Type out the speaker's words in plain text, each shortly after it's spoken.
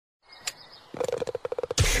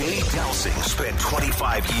Delsing spent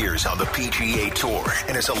 25 years on the PGA Tour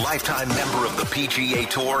and is a lifetime member of the PGA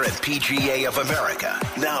Tour and PGA of America.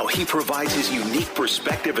 Now he provides his unique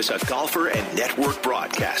perspective as a golfer and network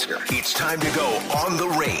broadcaster. It's time to go on the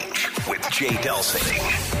range with Jay Delsing.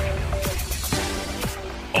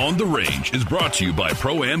 On the Range is brought to you by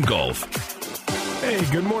Pro-Am Golf. Hey,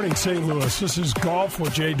 good morning, St. Louis. This is Golf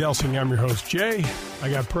with Jay Delsing. I'm your host, Jay.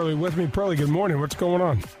 I got Pearlie with me. Pearlie, good morning. What's going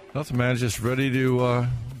on? Nothing, man. Just ready to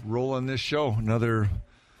roll on this show. Another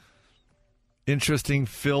interesting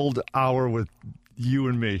filled hour with you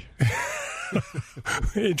and me.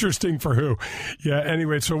 Interesting for who? Yeah,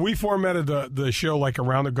 anyway, so we formatted the show like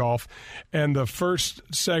Around the Golf, and the first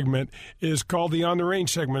segment is called the On the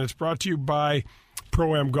Range segment. It's brought to you by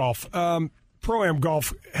Pro-Am Golf. Pro-Am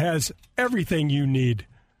Golf has everything you need.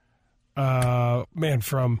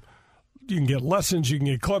 From you can get lessons, you can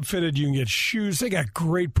get club fitted, you can get shoes. They got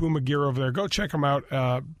great Puma gear over there. Go check them out,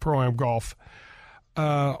 Pro-Am Golf.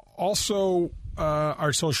 Also,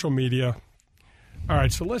 our social media. All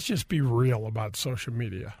right, so let's just be real about social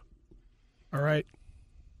media. All right?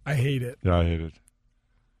 I hate it. Yeah, I hate it.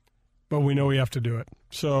 But we know we have to do it.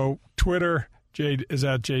 So Twitter is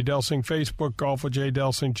at Jay Delsing. Facebook, Golf with Jay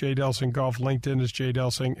Delsing. Jay Delsing Golf. LinkedIn is Jay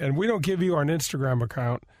Delsing. And we don't give you our Instagram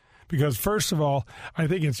account because, first of all, I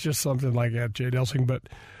think it's just something like at Jay Delsing. But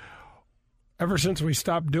ever since we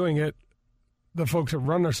stopped doing it, the folks that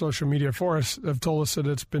run our social media for us have told us that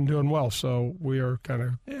it's been doing well. So we are kind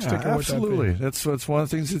of sticking with that. Absolutely. That's one of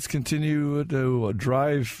the things that's continue to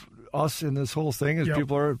drive us in this whole thing is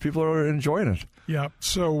people are enjoying it. Yeah.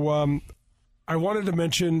 So I wanted to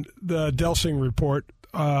mention the Delsing Report.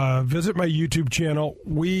 Visit my YouTube channel.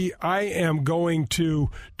 I am going to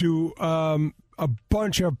do a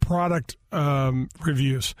bunch of product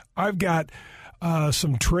reviews. I've got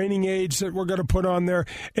some training aids that we're going to put on there.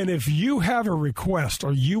 And if you have a request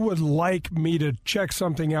or you would like me to check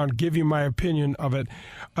something out and give you my opinion of it,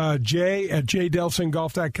 Jay at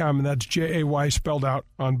jdelsinggolf.com, and that's Jay spelled out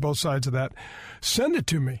on both sides of that, send it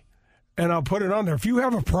to me, and I'll put it on there. If you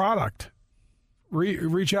have a product,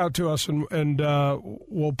 reach out to us, and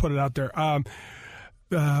we'll put it out there. I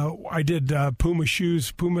did Puma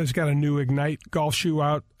shoes. Puma's got a new Ignite golf shoe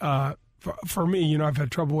out. For me, I've had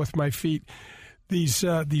trouble with my feet. These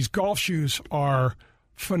golf shoes are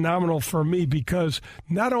phenomenal for me because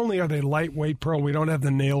not only are they lightweight, Pearl, we don't have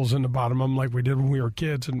the nails in the bottom of them like we did when we were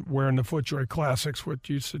kids and wearing the FootJoy Classics, which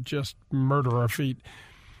used to just murder our feet.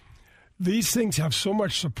 These things have so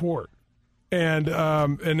much support. And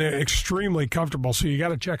they're extremely comfortable, so you got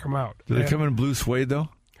to check them out. Do they come in blue suede, though?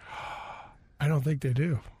 I don't think they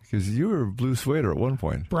do. Because you were blue suede at one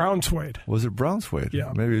point. Brown suede. Was it brown suede?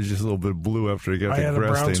 Yeah. Maybe it was just a little bit of blue after you got the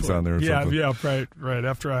grass stains suede on there or something. Yeah, right.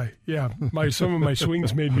 After some of my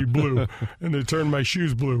swings made me blue, and they turned my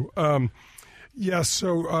shoes blue. So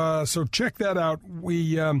check that out.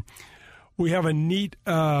 We have a neat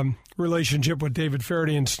relationship with David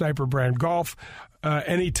Faraday and Sniper Brand Golf.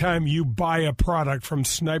 Anytime you buy a product from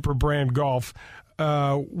Sniper Brand Golf,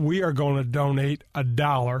 we are going to donate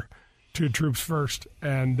 $1 to Troops First,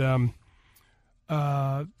 and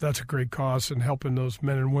that's a great cause in helping those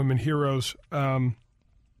men and women heroes. I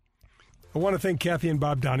want to thank Kathy and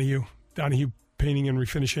Bob Donahue Painting and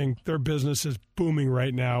Refinishing. Their business is booming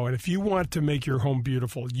right now, and if you want to make your home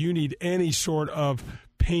beautiful, you need any sort of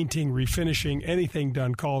painting, refinishing, anything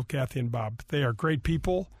done, call Kathy and Bob. They are great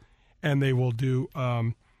people, and they will do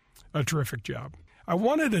a terrific job. I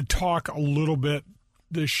wanted to talk a little bit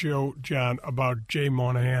this show, John, about Jay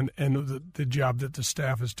Monahan and the job that the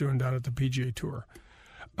staff is doing down at the PGA Tour.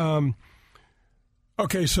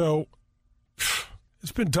 Okay, so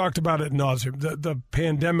it's been talked about ad nauseum. The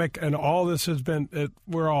pandemic and all this has been,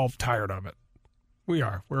 we're all tired of it. We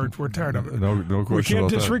are. We're tired of it. No question. We can't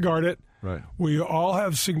disregard it. Right. We all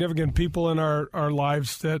have significant people in our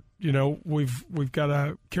lives that, we've got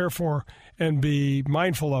to care for and be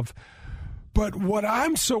mindful of. But what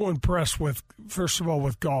I'm so impressed with, first of all,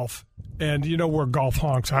 with golf, and we're golf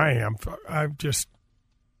honks. I am. I just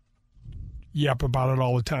yap about it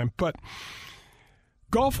all the time. But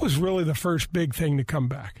golf was really the first big thing to come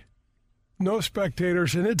back. No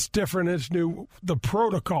spectators, and it's different. It's new. The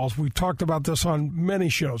protocols, we've talked about this on many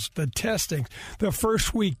shows. The testing. The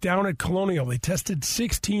first week down at Colonial, they tested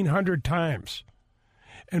 1,600 times.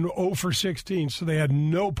 And 0 for 16, so they had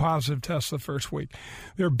no positive tests the first week.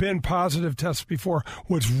 There have been positive tests before.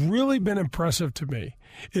 What's really been impressive to me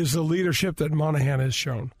is the leadership that Monahan has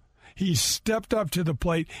shown. He stepped up to the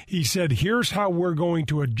plate. He said, here's how we're going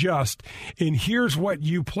to adjust, and here's what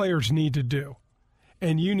you players need to do.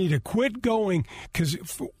 And you need to quit going, because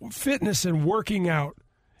fitness and working out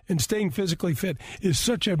and staying physically fit is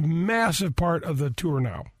such a massive part of the tour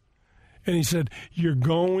now. And he said, you're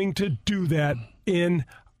going to do that in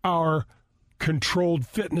our controlled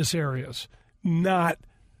fitness areas, not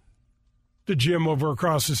the gym over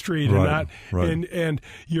across the street, and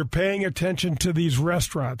you're paying attention to these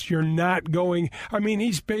restaurants. You're not going. I mean,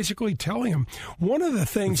 he's basically telling him one of the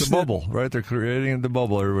things. It's a bubble, right? They're creating the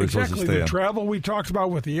bubble. Everybody's supposed to stay the in. travel we talked about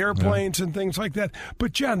with the airplanes and things like that.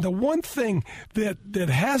 But John, the one thing that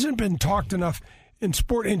hasn't been talked enough in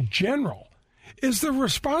sport in general is the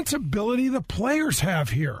responsibility the players have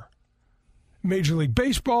here. Major League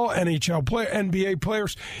Baseball, NHL NBA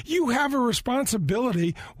players, you have a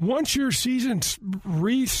responsibility once your season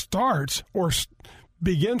restarts or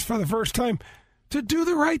begins for the first time to do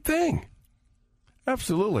the right thing.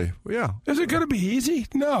 Absolutely, yeah. Is it going to be easy?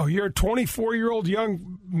 No. You're a 24-year-old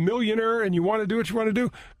young millionaire and you want to do what you want to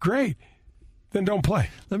do? Great. Then don't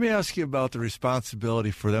play. Let me ask you about the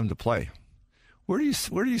responsibility for them to play. Where do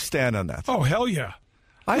you stand on that? Oh, hell yeah.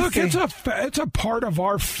 It's a part of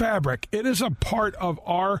our fabric. It is a part of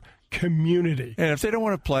our community. And if they don't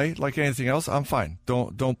want to play like anything else, I'm fine.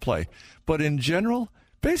 Don't play. But in general,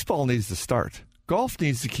 baseball needs to start. Golf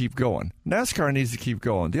needs to keep going. NASCAR needs to keep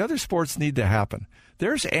going. The other sports need to happen.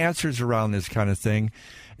 There's answers around this kind of thing.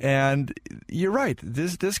 And you're right.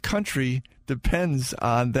 This country depends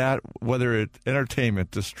on that, whether it's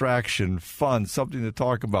entertainment, distraction, fun, something to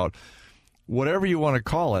talk about, whatever you want to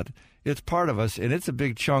call it. It's part of us, and it's a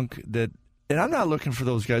big chunk that, and I'm not looking for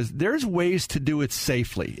those guys. There's ways to do it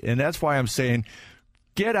safely, and that's why I'm saying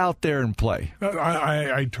get out there and play.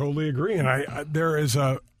 I totally agree, and there is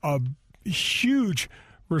a huge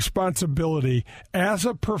responsibility as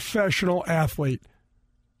a professional athlete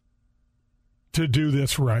to do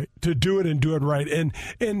this right, to do it and do it right.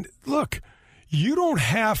 And look, you don't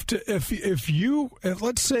have to, if you,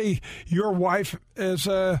 let's say your wife is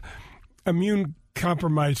a immune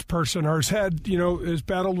compromised person or has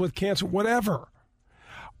battled with cancer, whatever.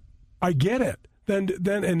 I get it. Then,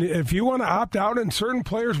 and if you want to opt out, and certain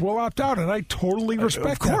players will opt out, and I totally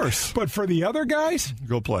respect that. Of course. But for the other guys,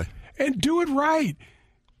 go play and do it right.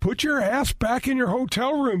 Put your ass back in your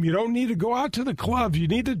hotel room. You don't need to go out to the clubs. You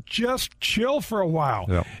need to just chill for a while.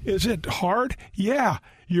 Yep. Is it hard? Yeah.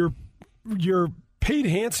 You're paid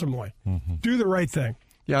handsomely. Mm-hmm. Do the right thing.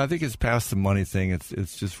 Yeah, I think it's past the money thing.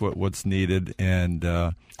 It's just what's needed, and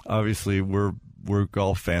obviously we're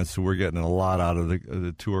golf fans, so we're getting a lot out of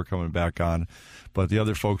the tour coming back on. But the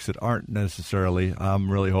other folks that aren't necessarily, I'm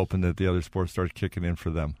really hoping that the other sports start kicking in for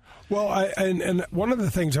them. Well, and one of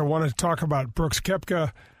the things I want to talk about, Brooks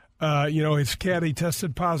Koepka, his caddy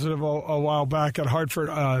tested positive a while back at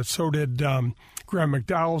Hartford. So did Graham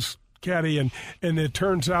McDowell's caddy, and it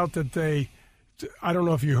turns out that I don't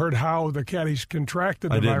know if you heard how the caddies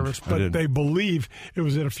contracted the virus, but they believe it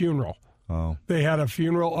was at a funeral. Oh. They had a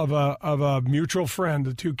funeral of a mutual friend,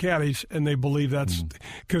 the two caddies, and they believe that's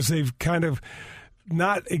because they've kind of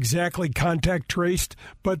not exactly contact traced,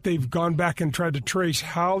 but they've gone back and tried to trace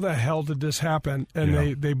how the hell did this happen,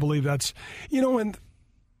 and they believe that's, and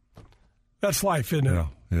that's life, isn't it? Yeah,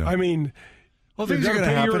 yeah. I mean, well, things are going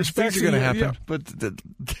to happen. Things are going to happen, yeah. But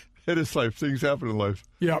it is life. Things happen in life.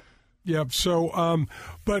 Yep. Yep. So,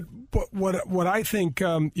 but what I think,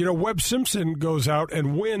 Webb Simpson goes out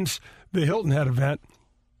and wins the Hilton Head event,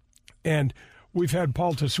 and we've had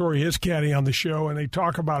Paul Tesori, his caddy, on the show, and they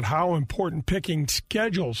talk about how important picking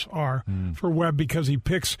schedules are for Webb because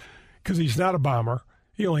he's not a bomber.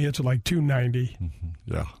 He only hits it like 290. Mm-hmm.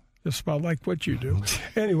 Yeah. Just about like what you do.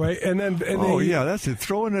 Anyway, that's it.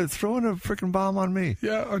 Throwing a freaking bomb on me.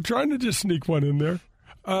 Yeah, I'm trying to just sneak one in there.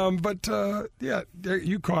 But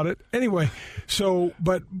you caught it. Anyway, so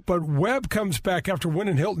but Webb comes back after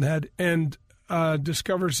winning Hilton Head and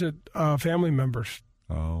discovers that family members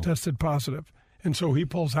tested positive, and so he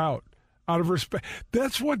pulls out of respect.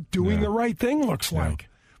 That's what doing the right thing looks like.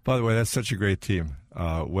 By the way, that's such a great team.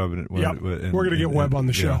 Webb. We're going to get Webb on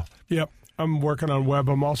the show. Yep, I'm working on Webb.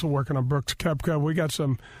 I'm also working on Brooks Koepka. We got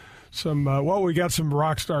some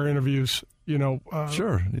rock star interviews.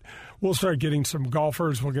 Sure. We'll start getting some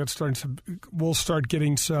golfers. We'll start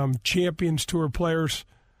getting some Champions Tour players,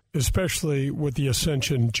 especially with the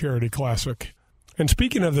Ascension Charity Classic. And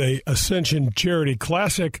speaking of the Ascension Charity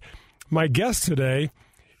Classic, my guest today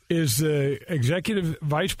is the Executive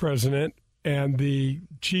Vice President and the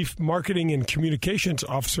Chief Marketing and Communications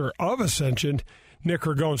Officer of Ascension, Nick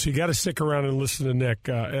Ragone. So you got to stick around and listen to Nick.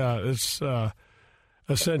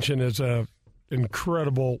 Ascension is an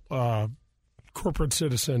incredible corporate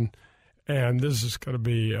citizen, and this is going to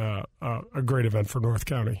be a great event for North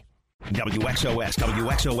County.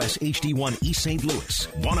 WXOS HD1 East St. Louis,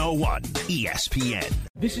 101 ESPN.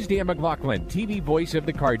 This is Dan McLaughlin, TV voice of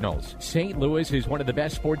the Cardinals. St. Louis is one of the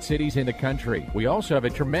best sports cities in the country. We also have a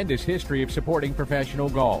tremendous history of supporting professional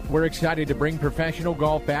golf. We're excited to bring professional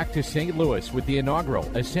golf back to St. Louis with the inaugural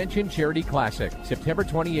Ascension Charity Classic, September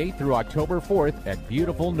 28th through October 4th at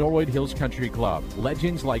beautiful Norwood Hills Country Club.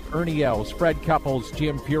 Legends like Ernie Els, Fred Couples,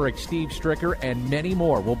 Jim Furyk, Steve Stricker, and many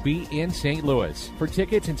more will be in St. Louis. For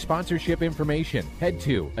tickets and sponsorship information, head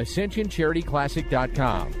to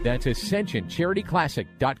AscensionCharityClassic.com. That's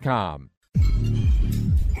AscensionCharityClassic.com.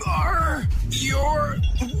 Are your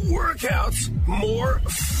workouts more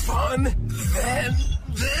fun than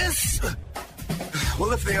this?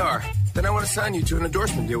 Well, if they are, then I want to sign you to an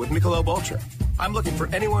endorsement deal with Michelob Ultra. I'm looking for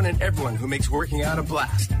anyone and everyone who makes working out a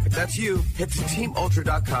blast. If that's you, head to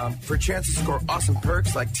TeamUltra.com for a chance to score awesome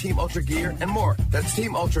perks like Team Ultra gear and more. That's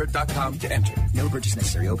TeamUltra.com to enter. No purchase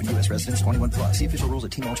necessary. Open U.S. residents 21 plus. See official rules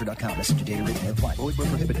at TeamUltra.com. Message and data rating may apply. Always were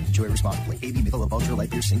prohibited. Enjoy responsibly. AB Michelob Ultra Light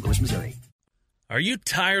Beer, St. Louis, Missouri. Are you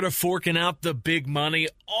tired of forking out the big money,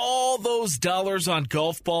 all those dollars on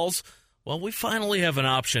golf balls? Well, we finally have an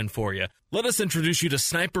option for you. Let us introduce you to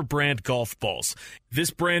Sniper brand golf balls.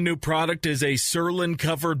 This brand new product is a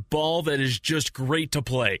Surlyn-covered ball that is just great to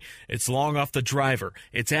play. It's long off the driver,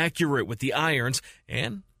 it's accurate with the irons,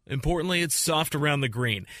 and importantly, it's soft around the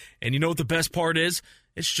green. And you know what the best part is?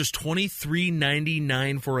 It's just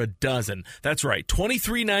 $23.99 for a dozen. That's right,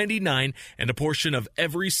 $23.99, and a portion of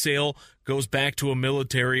every sale goes back to a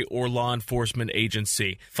military or law enforcement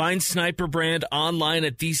agency. Find Sniper Brand online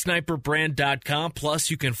at thesniperbrand.com.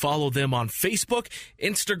 Plus, you can follow them on Facebook,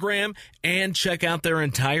 Instagram, and check out their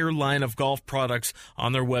entire line of golf products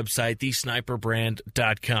on their website,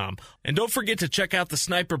 thesniperbrand.com. And don't forget to check out the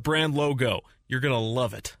Sniper Brand logo. You're going to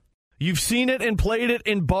love it. You've seen it and played it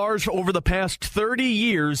in bars over the past 30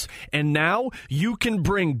 years, and now you can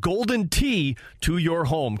bring Golden Tee to your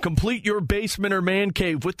home. Complete your basement or man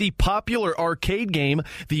cave with the popular arcade game,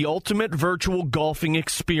 The Ultimate Virtual Golfing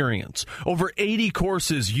Experience. Over 80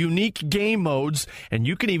 courses, unique game modes, and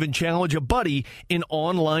you can even challenge a buddy in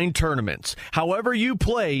online tournaments. However you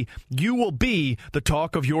play, you will be the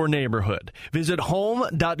talk of your neighborhood. Visit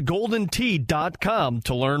home.goldentee.com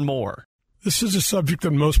to learn more. This is a subject that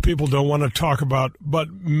most people don't want to talk about,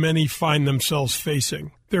 but many find themselves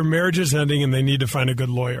facing. Their marriage is ending and they need to find a good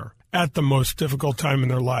lawyer at the most difficult time in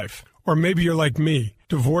their life. Or maybe you're like me,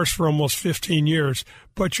 divorced for almost 15 years,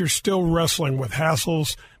 but you're still wrestling with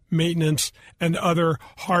hassles, maintenance, and other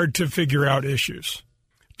hard-to-figure-out issues.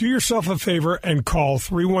 Do yourself a favor and call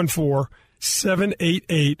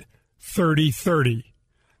 314-788-3030.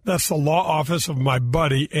 That's the law office of my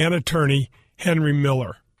buddy and attorney, Henry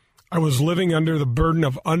Miller. I was living under the burden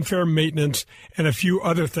of unfair maintenance and a few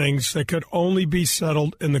other things that could only be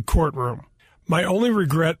settled in the courtroom. My only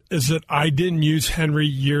regret is that I didn't use Henry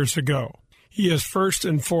years ago. He is first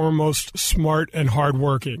and foremost smart and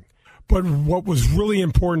hardworking. But what was really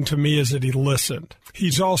important to me is that he listened.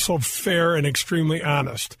 He's also fair and extremely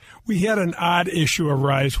honest. We had an odd issue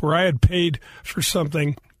arise where I had paid for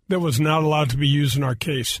something that was not allowed to be used in our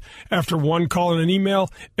case. After one call and an email,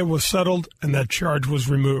 it was settled and that charge was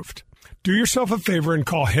removed. Do yourself a favor and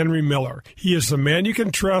call Henry Miller. He is the man you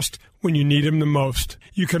can trust when you need him the most.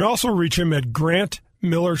 You can also reach him at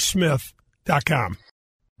grantmillersmith.com.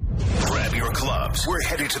 Grab your clubs. We're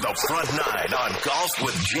headed to the front nine on Golf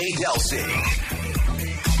with Jay Delsing.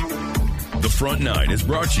 The front nine is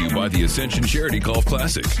brought to you by the Ascension Charity Golf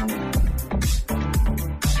Classic.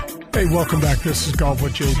 Hey, welcome back. This is Golf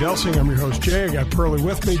with Jay Delsing. I'm your host, Jay. I got Pearlie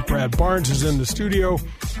with me. Brad Barnes is in the studio.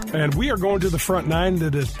 And we are going to the front nine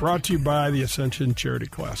that is brought to you by the Ascension Charity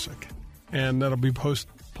Classic. And that'll be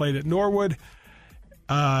played at Norwood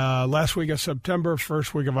last week of September,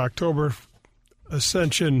 first week of October.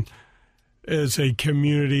 Ascension is a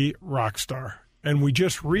community rock star. And we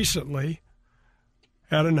just recently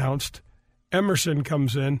had announced Emerson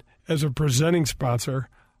comes in as a presenting sponsor.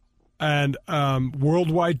 And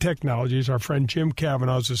Worldwide Technologies, our friend Jim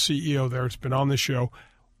Cavanaugh is the CEO there. It's been on the show.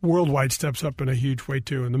 Worldwide steps up in a huge way,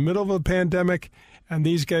 too. In the middle of a pandemic, and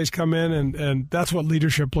these guys come in, and that's what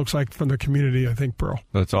leadership looks like from the community, I think, Pearl.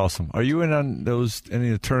 That's awesome. Are you in on any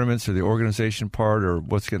of the tournaments or the organization part or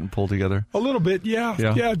what's getting pulled together? A little bit,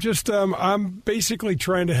 yeah. Just I'm basically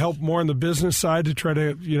trying to help more on the business side to try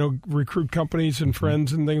to, recruit companies and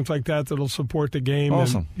friends and things like that that'll support the game.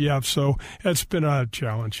 Awesome. And, so it's been a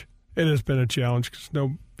challenge. It has been a challenge because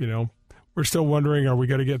we're still wondering, are we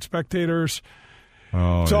going to get spectators?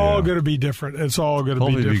 It's all going to be different. It's all going to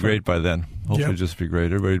be different. Hopefully be great by then. Hopefully just be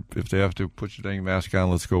great. Everybody, if they have to put your dang mask on,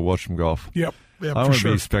 let's go watch some golf. Yep. Yeah, I'm for going to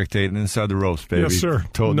sure. be spectating inside the ropes, baby. Yes, sir.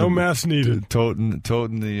 No mask needed. Toting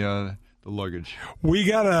the luggage. We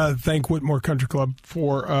got to thank Whitmore Country Club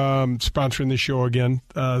for sponsoring the show again.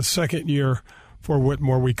 Second year for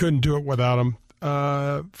Whitmore. We couldn't do it without them.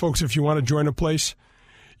 Folks, if you want to join a place,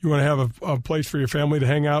 you want to have a place for your family to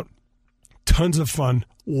hang out, tons of fun,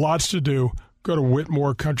 lots to do, go to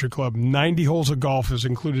Whitmore Country Club. 90 holes of golf is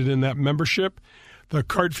included in that membership. The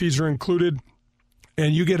cart fees are included,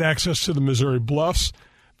 and you get access to the Missouri Bluffs,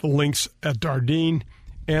 the links at Dardenne,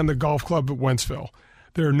 and the golf club at Wentzville.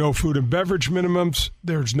 There are no food and beverage minimums.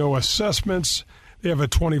 There's no assessments. They have a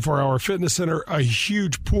 24-hour fitness center, a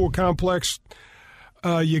huge pool complex.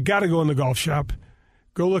 You got to go in the golf shop.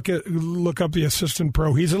 Go look up the assistant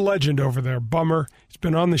pro. He's a legend over there. Bummer. He's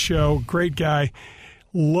been on the show. Great guy.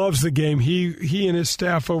 Loves the game. He and his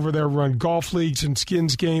staff over there run golf leagues and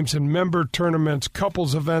skins games and member tournaments,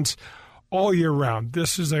 couples events all year round.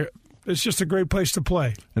 It's just a great place to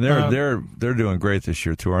play. And they're doing great this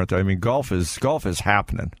year too, aren't they? I mean, golf is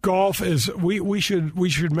happening. Golf is we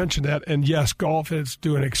should mention that. And yes, golf is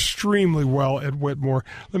doing extremely well at Whitmore.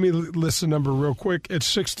 Let me list the number real quick.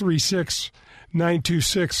 It's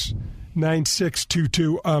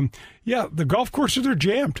 636-926-9622. Yeah, the golf courses are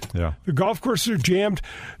jammed. Yeah, the golf courses are jammed.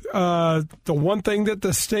 The one thing that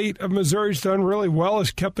the state of Missouri's done really well is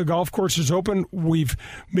kept the golf courses open. We've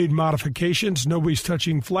made modifications. Nobody's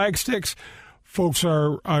touching flag sticks. Folks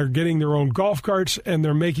are getting their own golf carts, and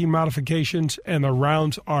they're making modifications, and the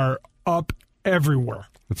rounds are up everywhere.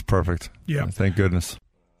 It's perfect. Yeah. Thank goodness.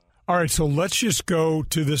 All right, so let's just go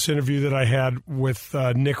to this interview that I had with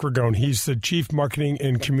Nick Ragone. He's the Chief Marketing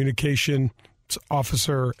and Communications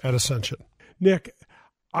Officer at Ascension. Nick,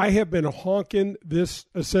 I have been honking this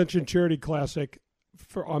Ascension Charity Classic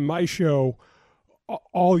on my show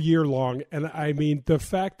all year long, and I mean the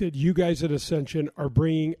fact that you guys at Ascension are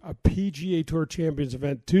bringing a PGA Tour Champions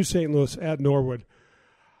event to St. Louis at Norwood,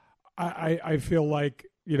 I feel like,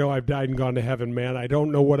 I've died and gone to heaven, man. I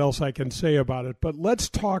don't know what else I can say about it. But let's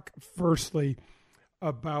talk firstly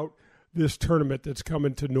about this tournament that's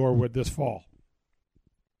coming to Norwood this fall.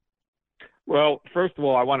 Well, first of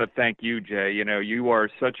all, I want to thank you, Jay. You are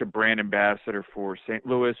such a brand ambassador for St.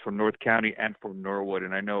 Louis, for North County, and for Norwood.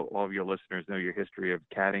 And I know all of your listeners know your history of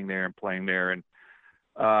caddying there and playing there. And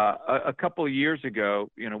a couple of years ago,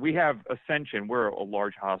 we have Ascension. We're a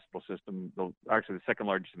large hospital system, actually the second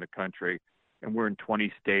largest in the country. And we're in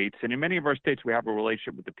 20 states. And in many of our states, we have a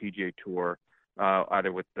relationship with the PGA Tour,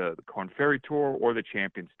 either with the Korn Ferry Tour or the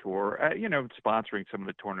Champions Tour, sponsoring some of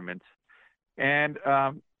the tournaments. And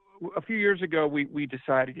a few years ago, we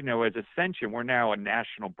decided, as Ascension, we're now a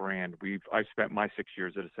national brand. I spent my 6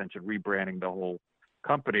 years at Ascension rebranding the whole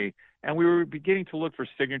company. And we were beginning to look for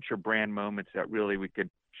signature brand moments that really we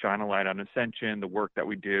could shine a light on Ascension, the work that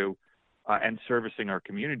we do, and servicing our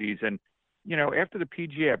communities. And after the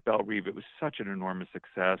PGA at Belle Reve, it was such an enormous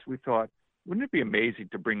success. We thought, wouldn't it be amazing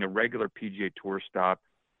to bring a regular PGA Tour stop,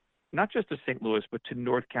 not just to St. Louis, but to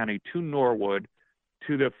North County, to Norwood,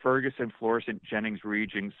 to the Ferguson, Florissant, Jennings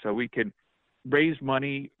region, so we could raise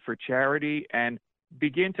money for charity and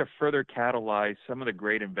begin to further catalyze some of the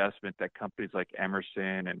great investment that companies like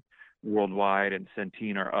Emerson and Worldwide and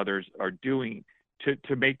Centene or others are doing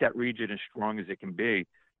to make that region as strong as it can be.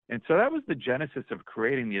 And so that was the genesis of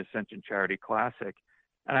creating the Ascension Charity Classic.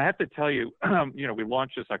 And I have to tell you, we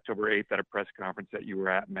launched this October 8th at a press conference that you were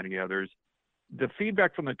at, and many others. The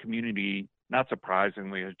feedback from the community, not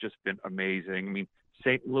surprisingly, has just been amazing. I mean,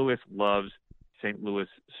 St. Louis loves St. Louis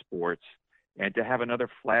sports. And to have another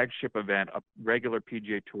flagship event, a regular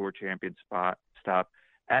PGA Tour champion stop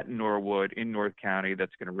at Norwood in North County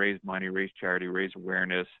that's going to raise money, raise charity, raise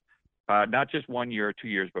awareness, not just 1 year or 2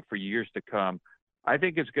 years, but for years to come, I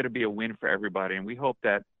think it's going to be a win for everybody. And we hope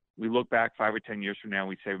that we look back 5 or 10 years from now and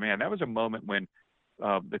we say, man, that was a moment when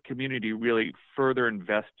the community really further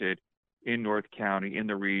invested in North County, in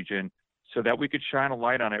the region, so that we could shine a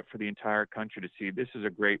light on it for the entire country to see this is a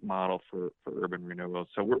great model for urban renewal.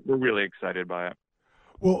 So we're really excited by it.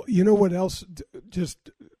 Well, you know what else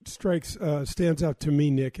just stands out to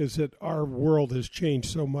me, Nick, is that our world has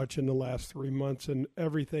changed so much in the last 3 months, and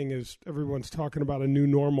everyone's talking about a new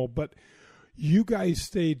normal, but you guys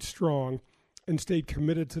stayed strong and stayed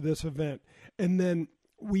committed to this event. And then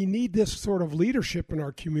we need this sort of leadership in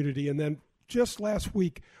our community. And then just last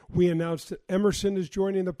week, we announced that Emerson is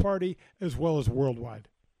joining the party as well as Worldwide.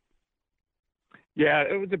 Yeah,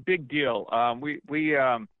 it was a big deal. When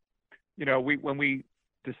we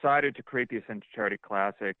decided to create the Ascension Charity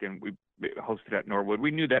Classic and we hosted at Norwood,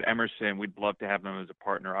 we knew that Emerson, we'd love to have them as a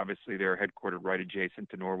partner. Obviously, they're headquartered right adjacent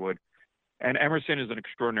to Norwood. And Emerson is an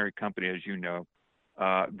extraordinary company, as you know.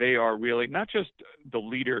 They are really not just the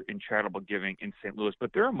leader in charitable giving in St. Louis,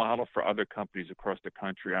 but they're a model for other companies across the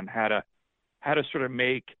country on how to sort of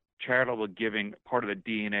make charitable giving part of the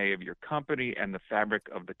DNA of your company and the fabric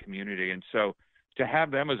of the community. And so to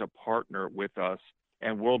have them as a partner with us,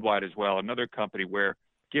 and Worldwide as well, another company where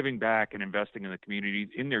giving back and investing in the community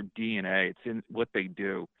in their DNA, it's in what they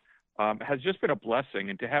do, has just been a blessing.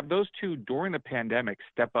 And to have those two during the pandemic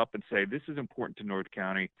step up and say, this is important to North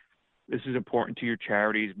County, this is important to your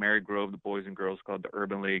charities, Mary Grove, the Boys and Girls Club, the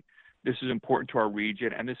Urban League, this is important to our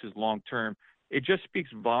region, and this is long-term. It just speaks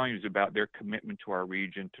volumes about their commitment to our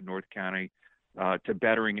region, to North County, to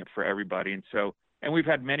bettering it for everybody. And we've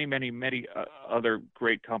had many other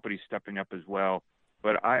great companies stepping up as well.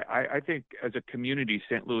 But I think as a community,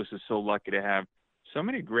 St. Louis is so lucky to have so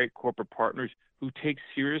many great corporate partners who take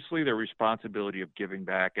seriously their responsibility of giving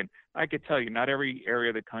back. And I could tell you, not every area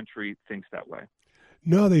of the country thinks that way.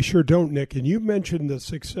 No, they sure don't, Nick. And you mentioned the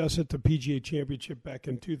success at the PGA Championship back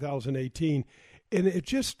in 2018. And it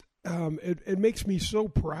just it makes me so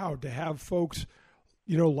proud to have folks,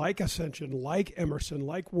 like Ascension, like Emerson,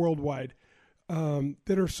 like Worldwide,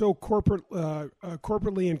 that are so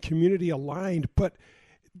corporately and community aligned. But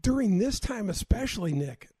during this time especially,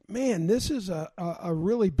 Nick, man, this is a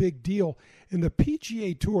really big deal. And the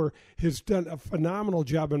PGA Tour has done a phenomenal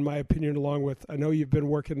job, in my opinion, I know you've been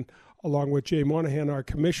working along with Jay Monahan, our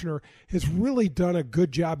commissioner, has really done a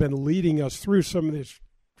good job in leading us through some of these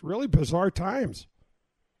really bizarre times.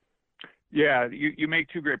 Yeah, you make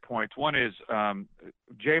two great points. One is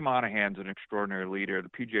Jay Monahan's an extraordinary leader. The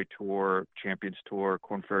PGA Tour, Champions Tour,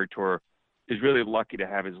 Korn Ferry Tour is really lucky to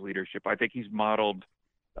have his leadership. I think he's modeled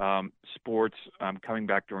sports coming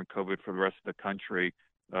back during COVID for the rest of the country.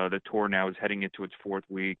 The tour now is heading into its fourth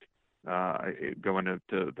week, going to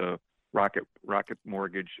the Rocket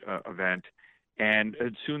Mortgage event. And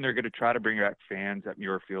soon they're going to try to bring back fans at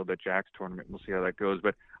Muirfield at Jack's tournament. We'll see how that goes.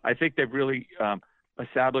 But I think they've really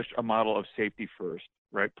established a model of safety first,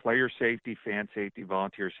 right? Player safety, fan safety,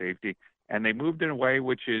 volunteer safety. And they moved in a way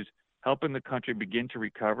which is helping the country begin to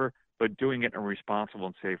recover, but doing it in a responsible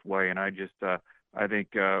and safe way. And I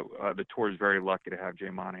think the tour is very lucky to have Jay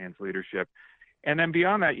Monahan's leadership. And then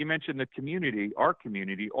beyond that, you mentioned the community, our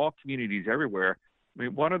community, all communities everywhere. I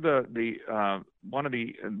mean, one of the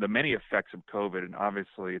many effects of COVID, and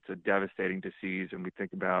obviously it's a devastating disease, and we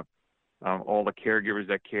think about all the caregivers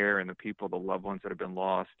that care and the people, the loved ones that have been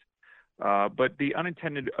lost. But the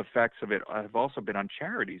unintended effects of it have also been on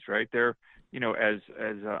charities, right? They're, as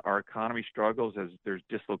our economy struggles, as there's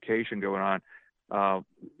dislocation going on,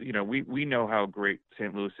 we know how great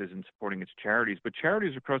St. Louis is in supporting its charities, but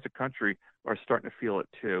charities across the country are starting to feel it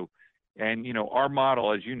too. And, our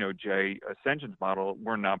model, as you know, Jay, Ascension's model,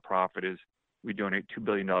 we're a nonprofit, is we donate $2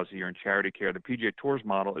 billion a year in charity care. The PGA Tour's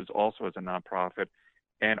model is also as a nonprofit.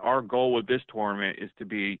 And our goal with this tournament is to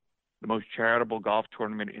be the most charitable golf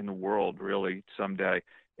tournament in the world, really, someday.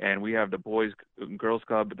 And we have the Boys and Girls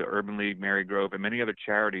Club, the Urban League, Mary Grove, and many other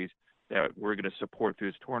charities that we're going to support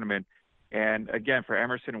through this tournament. And again, for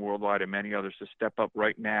Emerson and Worldwide and many others to step up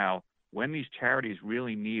right now when these charities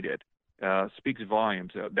really need it, speaks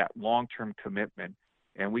volumes, that long-term commitment.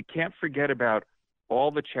 And we can't forget about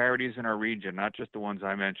all the charities in our region, not just the ones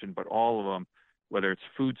I mentioned, but all of them, whether it's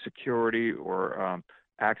food security or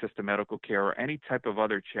access to medical care or any type of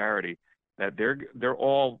other charity, that they're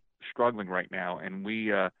all struggling right now. And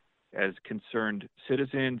we, as concerned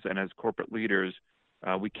citizens and as corporate leaders,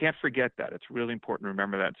 we can't forget that. It's really important to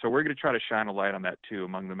remember that. So we're going to try to shine a light on that too,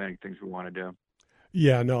 among the many things we want to do.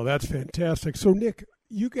 Yeah, no, that's fantastic. So Nick,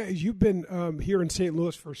 you've been here in St.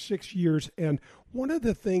 Louis for 6 years, and one of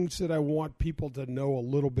the things that I want people to know a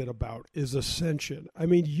little bit about is Ascension. I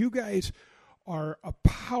mean, you guys are a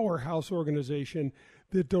powerhouse organization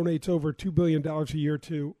that donates over $2 billion a year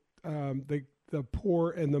to the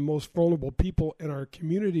poor and the most vulnerable people in our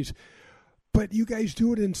communities. But you guys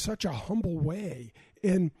do it in such a humble way.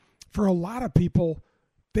 And for a lot of people,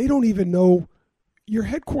 they don't even know your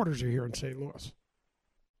headquarters are here in St. Louis.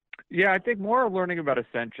 Yeah, I think more learning about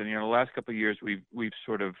Ascension. The last couple of years, we've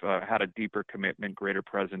sort of had a deeper commitment, greater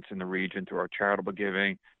presence in the region through our charitable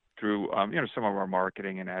giving, through some of our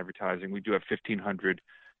marketing and advertising. We do have 1,500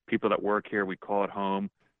 people that work here. We call it home.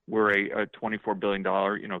 We're a $24 billion,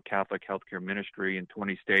 Catholic healthcare ministry in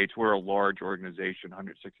 20 states. We're a large organization,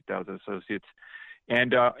 160,000 associates.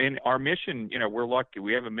 And in our mission, we're lucky.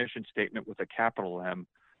 We have a mission statement with a capital M.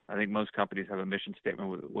 I think most companies have a mission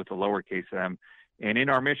statement with a lowercase m. And in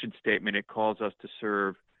our mission statement, it calls us to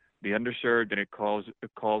serve the underserved, and it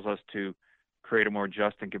calls us to create a more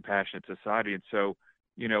just and compassionate society. And so,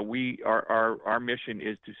 our mission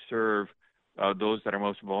is to serve those that are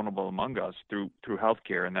most vulnerable among us through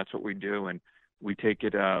healthcare, and that's what we do. And we take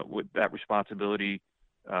it with that responsibility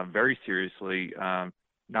very seriously,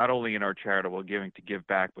 not only in our charitable giving to give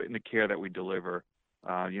back, but in the care that we deliver.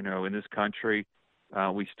 In this country,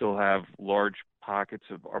 we still have large pockets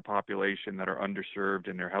of our population that are underserved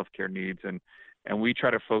in their healthcare needs, and we try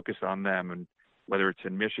to focus on them. And whether it's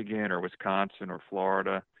in Michigan or Wisconsin or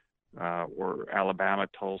Florida or Alabama,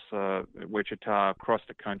 Tulsa, Wichita, across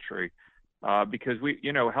the country, because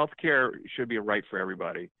healthcare should be a right for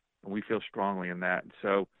everybody, and we feel strongly in that.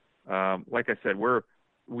 So, like I said,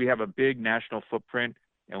 we have a big national footprint,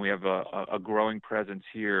 and we have a growing presence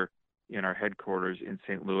here in our headquarters in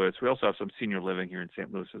St. Louis. We also have some senior living here in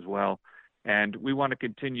St. Louis as well. And we want to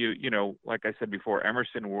continue, like I said before,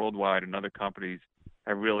 Emerson Worldwide and other companies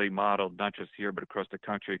have really modeled, not just here, but across the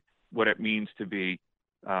country, what it means to be,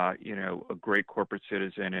 a great corporate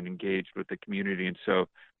citizen and engaged with the community. And so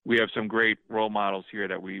we have some great role models here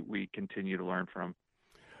that we continue to learn from.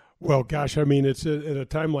 Well, gosh, I mean, it's at a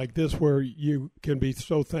time like this where you can be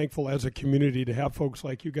so thankful as a community to have folks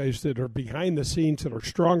like you guys that are behind the scenes, that are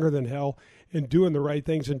stronger than hell and doing the right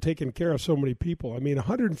things and taking care of so many people. I mean,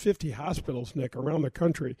 150 hospitals, Nick, around the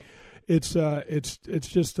country. It's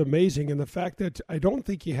just amazing. And the fact that I don't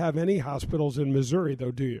think you have any hospitals in Missouri,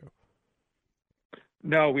 though, do you?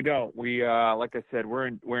 No, we don't. We, like I said, we're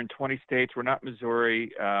in 20 states. We're not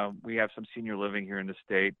Missouri. We have some senior living here in the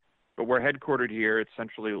state. But we're headquartered here. It's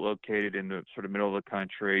centrally located in the sort of middle of the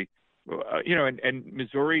country. And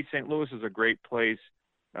Missouri, St. Louis is a great place.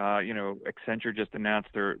 Accenture just announced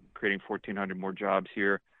they're creating 1,400 more jobs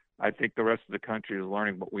here. I think the rest of the country is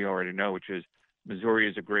learning what we already know, which is Missouri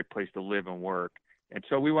is a great place to live and work. And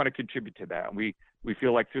so we want to contribute to that. We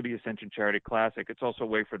feel like through the Ascension Charity Classic, it's also a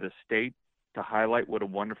way for the state to highlight what a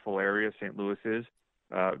wonderful area St. Louis is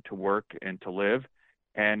to work and to live.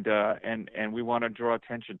 And we want to draw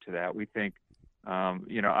attention to that. We think,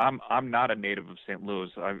 I'm not a native of St. Louis.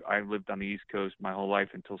 I lived on the East Coast my whole life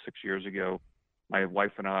until 6 years ago. My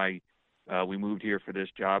wife and I, we moved here for this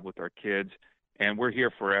job with our kids, and we're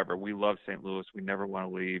here forever. We love St. Louis. We never want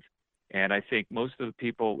to leave. And I think most of the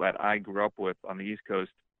people that I grew up with on the East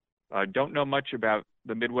Coast don't know much about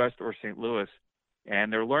the Midwest or St. Louis,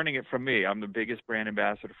 and they're learning it from me. I'm the biggest brand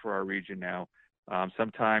ambassador for our region now.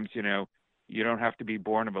 Sometimes, you don't have to be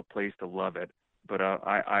born of a place to love it. But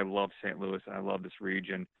I love St. Louis, and I love this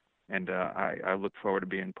region, and I look forward to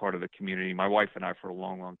being part of the community, my wife and I, for a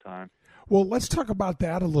long, long time. Well, let's talk about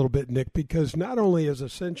that a little bit, Nick, because not only is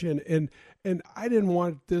Ascension, and I didn't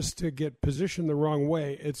want this to get positioned the wrong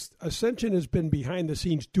way. Ascension has been behind the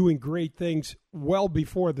scenes doing great things well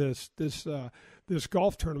before this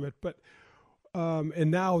golf tournament, but and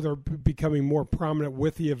now they're becoming more prominent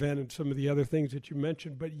with the event and some of the other things that you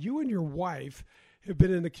mentioned. But you and your wife have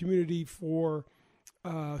been in the community for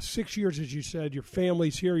 6 years, as you said. Your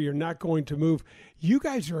family's here. You're not going to move. You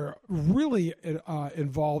guys are really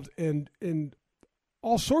involved in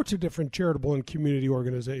all sorts of different charitable and community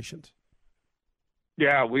organizations.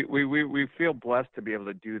 Yeah, we feel blessed to be able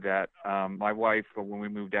to do that. My wife, when we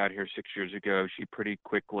moved out here 6 years ago, she pretty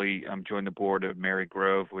quickly joined the board of Mary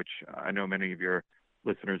Grove, which I know many of your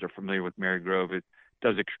listeners are familiar with. Mary Grove. It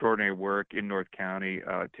does extraordinary work in North County,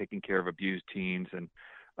 taking care of abused teens, and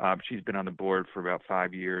she's been on the board for about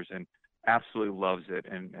 5 years and absolutely loves it,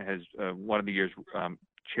 and has one of the years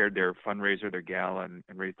chaired their fundraiser, their gala, and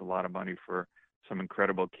raised a lot of money for some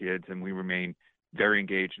incredible kids, and we remain very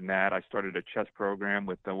engaged in that. I started a chess program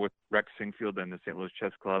with Rex Singfield and the St. Louis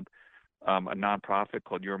Chess Club, a nonprofit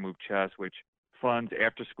called Your Move Chess, which funds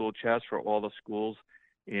after-school chess for all the schools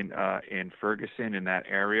in Ferguson, in that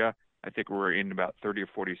area. I think we're in about 30 or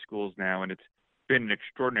 40 schools now, and it's been an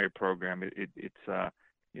extraordinary program. It's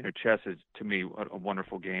chess is, to me, a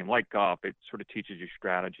wonderful game. Like golf, it sort of teaches you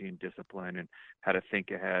strategy and discipline and how to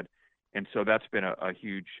think ahead. And so that's been a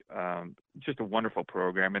huge, just a wonderful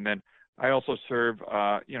program. And then I also serve,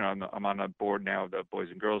 I'm on a board now of the Boys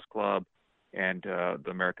and Girls Club and the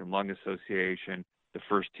American Lung Association, the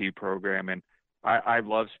First Tee program. And I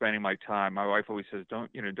love spending my time. My wife always says, don't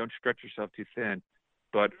stretch yourself too thin.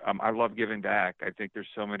 But I love giving back. I think there's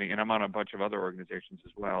so many, and I'm on a bunch of other organizations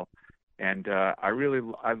as well. And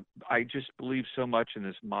I just believe so much in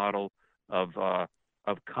this model of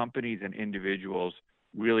companies and individuals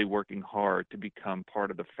really working hard to become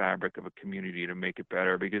part of the fabric of a community to make it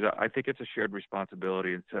better, because I think it's a shared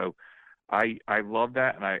responsibility. And so I love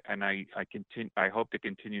that, and I hope to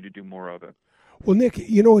continue to do more of it. Well, Nick,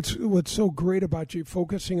 what's so great about you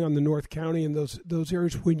focusing on the North County and those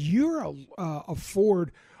areas, when you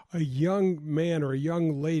afford a young man or a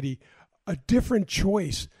young lady a different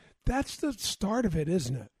choice, that's the start of it,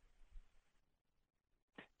 isn't it?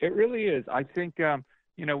 It really is. I think,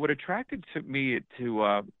 what attracted me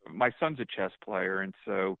to my son's a chess player, and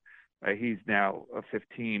so he's now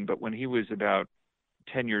 15. But when he was about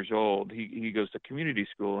 10 years old, he goes to community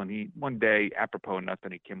school, and he one day, apropos of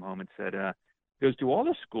nothing, he came home and said, he goes, do all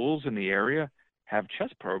the schools in the area have chess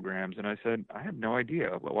programs? And I said, I have no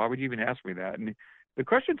idea. Well, why would you even ask me that? And the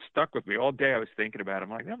question stuck with me all day. I was thinking about it. I'm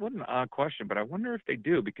like, that wasn't an odd question, but I wonder if they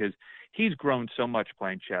do, because he's grown so much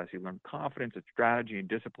playing chess. He learned confidence and strategy and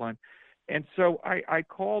discipline. And so I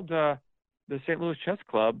called the St. Louis Chess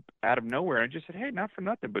Club out of nowhere and just said, hey, not for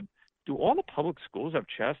nothing, but do all the public schools have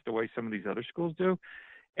chess the way some of these other schools do?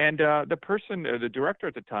 And the person, the director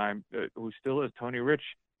at the time, who still is, Tony Rich,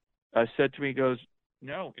 said to me, he goes,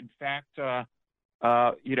 no, in fact,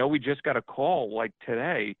 we just got a call like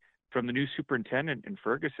today from the new superintendent in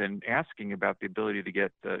Ferguson asking about the ability to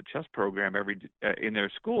get the chess program in their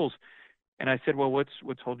schools. And I said, well, what's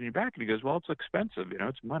holding you back? And he goes, well, it's expensive,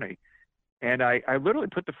 it's money. And I literally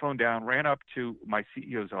put the phone down, ran up to my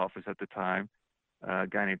CEO's office at the time, a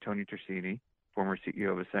guy named Tony Tersini, former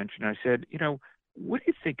CEO of Ascension. I said, what do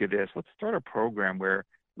you think of this? Let's start a program where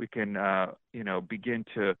we can, begin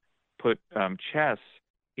to put chess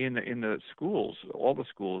in the schools, all the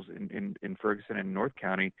schools in Ferguson and North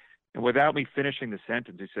County. And without me finishing the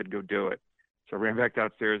sentence, he said, go do it. So I ran back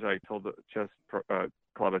downstairs. I told the chess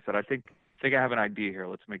club, I said, I think I have an idea here.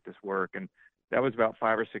 Let's make this work. And that was about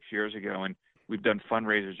 5 or 6 years ago. And we've done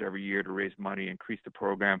fundraisers every year to raise money, increase the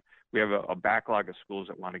program. We have a backlog of schools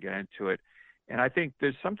that want to get into it. And I think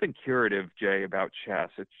there's something curative, Jay, about chess.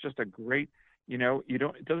 It's just a great,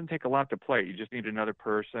 it doesn't take a lot to play. You just need another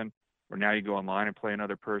person, or now you go online and play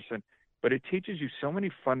another person. But it teaches you so many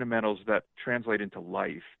fundamentals that translate into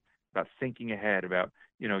life, about thinking ahead, about,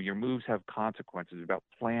 your moves have consequences, about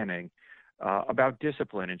planning, about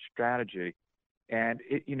discipline and strategy. And,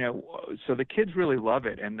 so the kids really love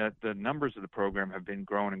it. And the numbers of the program have been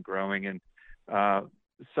growing and growing. And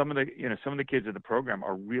some of the kids in the program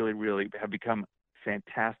are really, really have become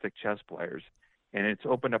fantastic chess players. And it's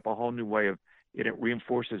opened up a whole new way of, it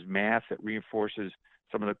reinforces math, it reinforces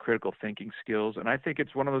some of the critical thinking skills. And I think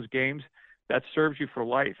it's one of those games that serves you for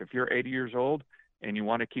life. If you're 80 years old and you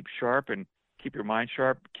want to keep sharp and keep your mind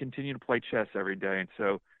sharp, continue to play chess every day. And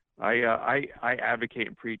so I advocate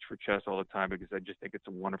and preach for chess all the time, because I just think it's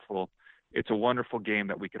a wonderful game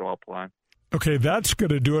that we could all play. Okay, that's going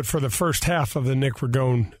to do it for the first half of the Nick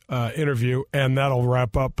Ragone interview, and that'll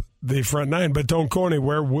wrap up the front nine. But don't go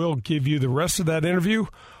anywhere. We'll give you the rest of that interview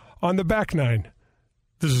on the back nine.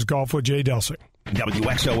 This is Golf with Jay Delsing.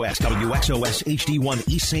 WXOS HD1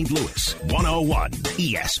 East St. Louis, 101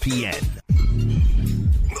 ESPN.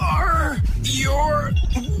 Are your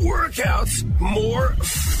workouts more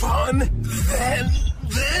fun than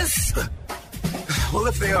this? Well,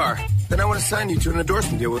 if they are, then I want to sign you to an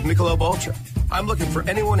endorsement deal with Michelob Ultra. I'm looking for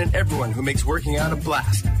anyone and everyone who makes working out a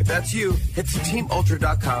blast. If that's you, hit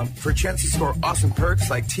teamultra.com for a chance to score awesome perks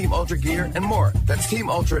like Team Ultra gear and more. That's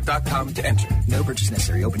teamultra.com to enter. No purchase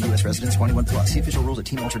necessary. Open U.S. residents 21 plus. See official rules at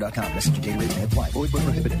teamultra.com. Message and data rates may apply. Void where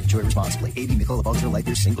prohibited. Enjoy responsibly. AB Michelob Ultra Light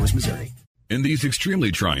Beer, St. Louis, Missouri. In these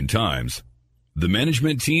extremely trying times, the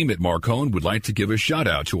management team at Marcone would like to give a shout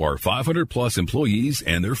out to our 500-plus employees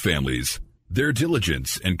and their families. Their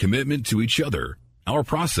diligence and commitment to each other, our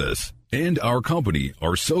process, and our company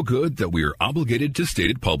are so good that we are obligated to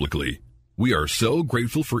state it publicly. We are so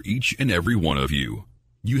grateful for each and every one of you.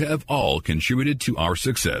 You have all contributed to our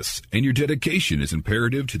success, and your dedication is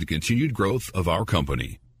imperative to the continued growth of our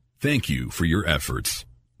company. Thank you for your efforts.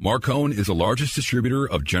 Marcone is the largest distributor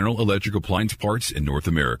of general electric appliance parts in North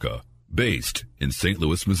America, based in St.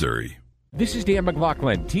 Louis, Missouri. This is Dan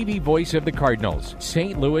McLaughlin, TV voice of the Cardinals.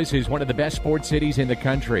 St. Louis is one of the best sports cities in the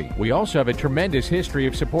country. We also have a tremendous history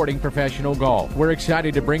of supporting professional golf. We're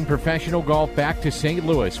excited to bring professional golf back to St.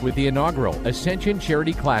 Louis with the inaugural Ascension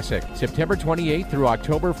Charity Classic, September 28th through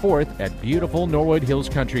October 4th at beautiful Norwood Hills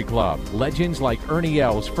Country Club. Legends like Ernie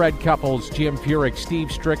Els, Fred Couples, Jim Furyk, Steve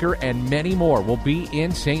Stricker, and many more will be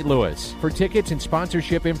in St. Louis. For tickets and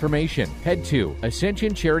sponsorship information, head to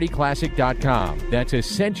AscensionCharityClassic.com. That's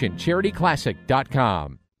AscensionCharityClassic.com.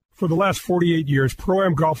 For the last 48 years,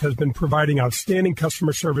 Pro-Am Golf has been providing outstanding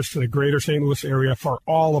customer service to the greater St. Louis area for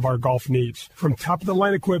all of our golf needs. From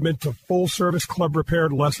top-of-the-line equipment to full-service club repair,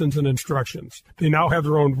 lessons, and instructions. They now have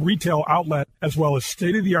their own retail outlet as well as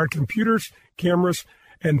state-of-the-art computers, cameras,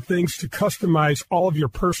 and things to customize all of your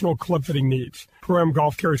personal club fitting needs. Pro-Am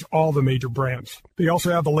Golf carries all the major brands. They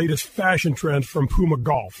also have the latest fashion trends from Puma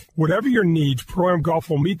Golf. Whatever your needs, Pro-Am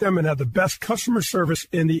Golf will meet them and have the best customer service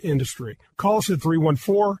in the industry. Call us at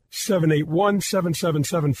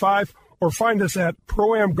 314-781-7775 or find us at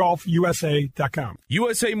proamgolfusa.com.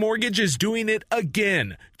 USA Mortgage is doing it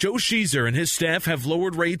again. Joe Sheezer and his staff have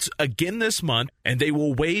lowered rates again this month, and they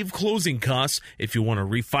will waive closing costs if you want to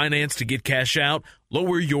refinance to get cash out,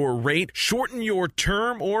 lower your rate, shorten your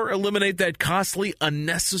term, or eliminate that costly,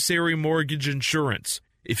 unnecessary mortgage insurance.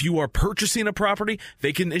 If you are purchasing a property,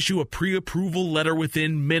 they can issue a pre-approval letter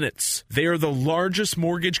within minutes. They are the largest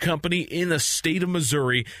mortgage company in the state of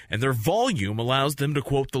Missouri, and their volume allows them to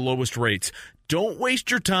quote the lowest rates. Don't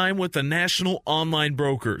waste your time with the national online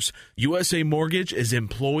brokers. USA Mortgage is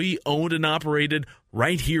employee-owned and operated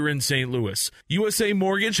right here in St. Louis. USA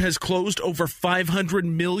Mortgage has closed over $500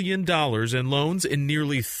 million in loans in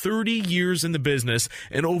nearly 30 years in the business,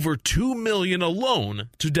 and over $2 million alone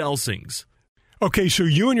to Delsing's. Okay, so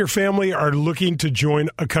you and your family are looking to join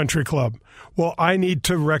a country club. Well, I need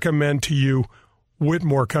to recommend to you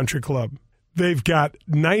Whitmore Country Club. They've got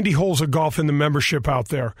 90 holes of golf in the membership out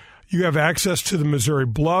there. You have access to the Missouri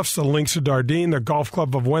Bluffs, the Links of Dardenne, the Golf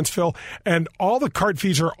Club of Wentzville, and all the cart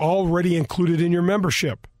fees are already included in your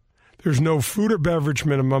membership. There's no food or beverage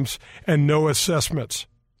minimums and no assessments.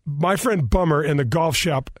 My friend Bummer in the golf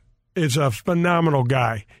shop is a phenomenal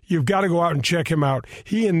guy. You've got to go out and check him out.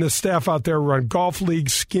 He and the staff out there run golf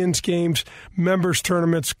leagues, skins games, members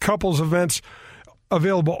tournaments, couples events,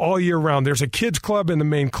 available all year round. There's a kids club in the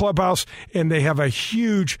main clubhouse, and they have a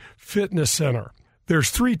huge fitness center. There's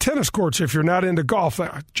 3 tennis courts if you're not into golf,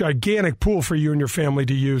 a gigantic pool for you and your family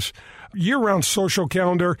to use. Year-round social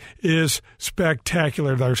calendar is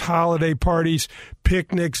spectacular. There's holiday parties,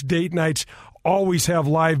 picnics, date nights, always have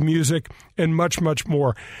live music, and much, much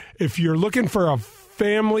more. If you're looking for a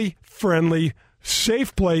family-friendly,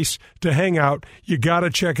 safe place to hang out, you got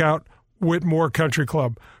to check out Whitmore Country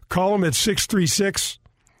Club. Call them at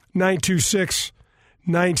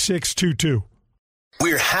 636-926-9622.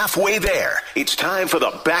 We're halfway there. It's time for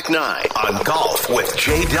the Back Nine on Golf with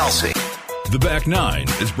Jay Delsing. The Back Nine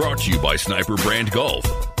is brought to you by Sniper Brand Golf.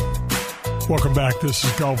 Welcome back. This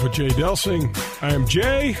is Golf with Jay Delsing. I am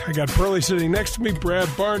Jay. I got Pearlie sitting next to me. Brad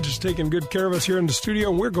Barnes is taking good care of us here in the studio.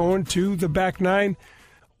 We're going to the Back Nine.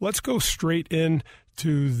 Let's go straight in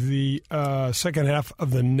to the second half of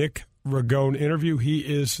the Nick Ragone interview. He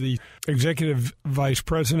is the Executive Vice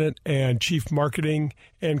President and Chief Marketing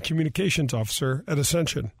and Communications Officer at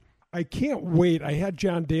Ascension. I can't wait. I had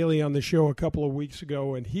John Daly on the show a couple of weeks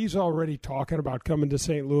ago, and he's already talking about coming to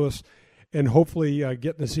St. Louis and hopefully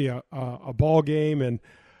getting to see a ball game. And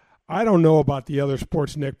I don't know about the other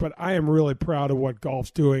sports, Nick, but I am really proud of what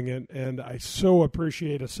golf's doing, and I so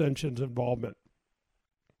appreciate Ascension's involvement.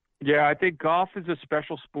 Yeah, I think golf is a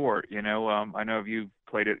special sport. You know, I know you've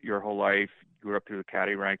played it your whole life. You grew up through the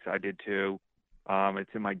caddy ranks. I did too.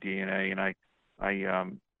 It's in my DNA, and I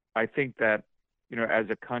think that, you know, as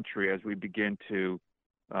a country, as we begin to,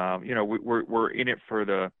 you know, we're in it for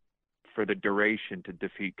the duration to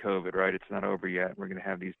defeat COVID, right? It's not over yet. We're going to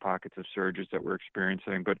have these pockets of surges that we're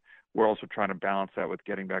experiencing, but we're also trying to balance that with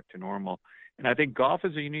getting back to normal. And I think golf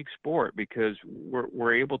is a unique sport because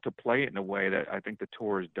we're able to play it in a way that I think the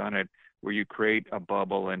tour has done it, where you create a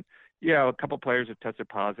bubble. And yeah, a couple players have tested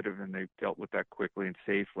positive and they've dealt with that quickly and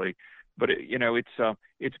safely. But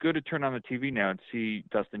it's good to turn on the TV now and see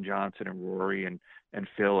Dustin Johnson and Rory and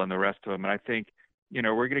Phil and the rest of them. And I think, you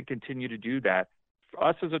know, we're going to continue to do that. For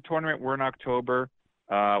us as a tournament, we're in October.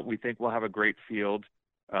 We think we'll have a great field.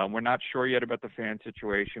 We're not sure yet about the fan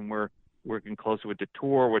situation. We're working closely with the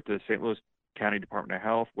tour, with the St. Louis County Department of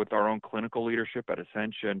Health, with our own clinical leadership at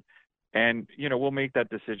Ascension. And, you know, we'll make that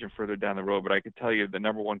decision further down the road. But I can tell you the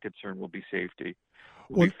number one concern will be safety.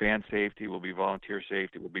 Will be fan safety, will be volunteer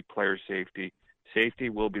safety, will be player safety. Safety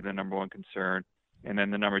will be the number one concern. And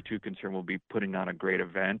then the number two concern will be putting on a great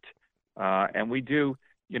event. And we do,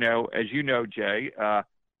 you know, as you know, Jay,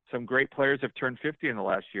 some great players have turned 50 in the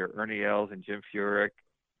last year. Ernie Els and Jim Furyk.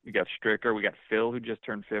 We got Stricker. We got Phil, who just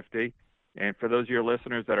turned 50. And for those of your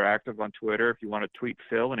listeners that are active on Twitter, if you want to tweet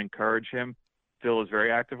Phil and encourage him, Phil is very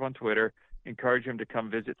active on Twitter. Encourage him to come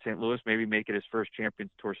visit St. Louis, maybe make it his first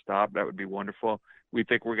Champions Tour stop. That would be wonderful. We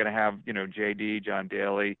think we're going to have, you know, JD, John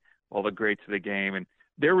Daly, all the greats of the game. And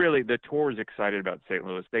the tour is excited about St.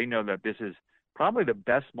 Louis. They know that this is probably the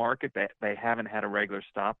best market that they haven't had a regular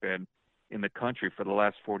stop in the country for the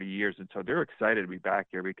last 40 years. And so they're excited to be back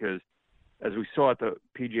here because, as we saw at the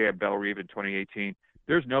PGA at Belle Reve in 2018,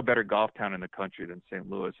 there's no better golf town in the country than St.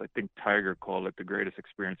 Louis. I think Tiger called it the greatest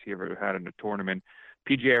experience he ever had in a tournament.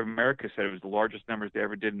 PGA of America said it was the largest numbers they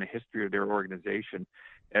ever did in the history of their organization.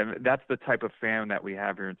 And that's the type of fan that we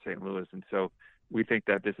have here in St. Louis. And so we think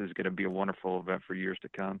that this is going to be a wonderful event for years to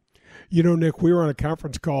come. You know, Nick, we were on a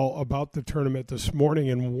conference call about the tournament this morning,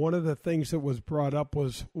 and one of the things that was brought up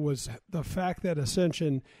was the fact that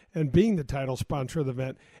Ascension, and being the title sponsor of the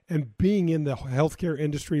event, and being in the healthcare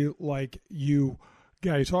industry like you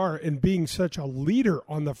guys are, and being such a leader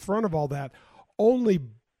on the front of all that, only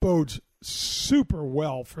bodes super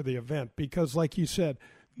well for the event, because like you said,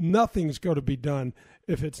 nothing's going to be done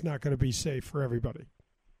if it's not going to be safe for everybody.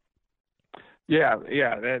 Yeah,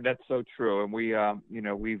 that's so true. And we,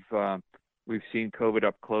 we've seen COVID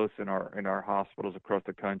up close in our hospitals across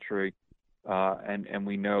the country, and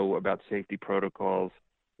we know about safety protocols.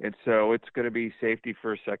 And so it's going to be safety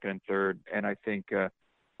first, second, and third. And I think,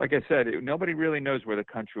 like I said, nobody really knows where the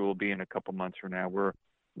country will be in a couple months from now.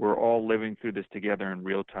 We're all living through this together in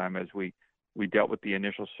real time as we dealt with the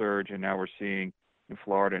initial surge, and now we're seeing in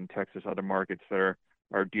Florida and Texas, other markets that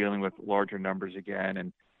are dealing with larger numbers again.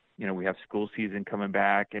 And we have school season coming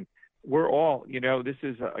back, and we're all, this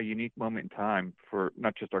is a unique moment in time for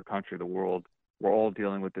not just our country, the world. We're all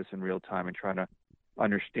dealing with this in real time and trying to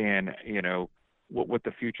understand, what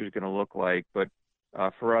the future is going to look like. But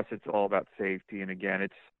for us, it's all about safety. And again,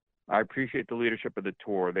 I appreciate the leadership of the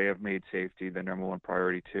tour. They have made safety the number one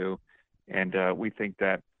priority too. And we think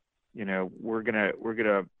that, we're gonna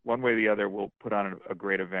one way or the other, we'll put on a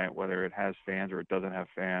great event, whether it has fans or it doesn't have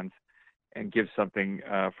fans, and give something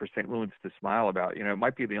for St. Louis to smile about. It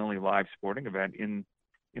might be the only live sporting event in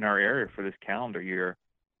our area for this calendar year,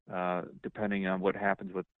 depending on what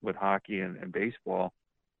happens with hockey and baseball.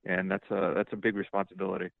 And that's a big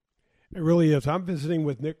responsibility. It really is. I'm visiting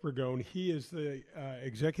with Nick Ragone. He is the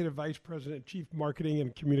Executive Vice President, Chief Marketing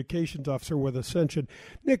and Communications Officer with Ascension.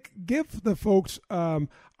 Nick, give the folks, I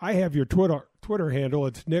have your Twitter handle.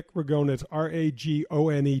 It's Nick Ragone. It's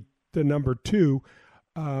Ragone, the number 2.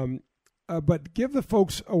 But give the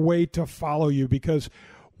folks a way to follow you, because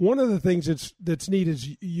one of the things that's neat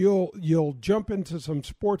is you'll jump into some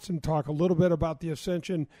sports and talk a little bit about the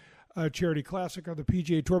Ascension Charity Classic or the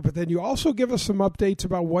PGA Tour, but then you also give us some updates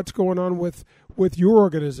about what's going on with your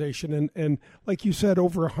organization. And like you said,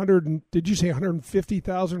 over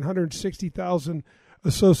 150,000, 160,000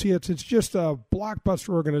 associates. It's just a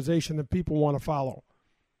blockbuster organization that people want to follow.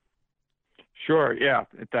 Sure, yeah,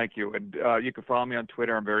 thank you. And you can follow me on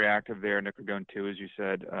Twitter. I'm very active there, Nick Ragone too, as you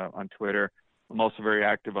said, on Twitter. I'm also very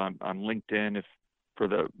active on LinkedIn for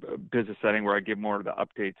the business setting, where I give more of the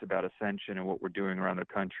updates about Ascension and what we're doing around the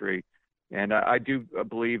country. And I do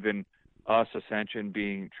believe in us, Ascension,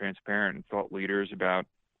 being transparent and thought leaders about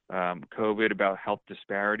COVID, about health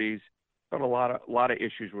disparities, about a lot of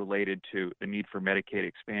issues related to the need for Medicaid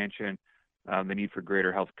expansion, the need for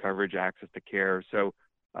greater health coverage, access to care. So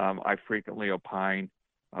I frequently opine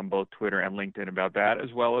on both Twitter and LinkedIn about that,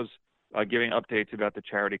 as well as giving updates about the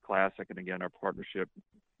Charity Classic, and again, our partnership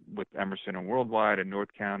with Emerson and Worldwide and North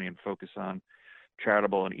County, and focus on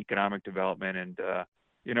charitable and economic development. And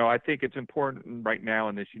I think it's important right now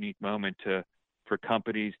in this unique moment for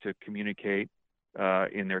companies to communicate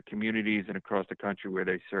in their communities and across the country where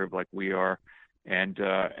they serve, like we are, and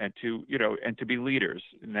to be leaders.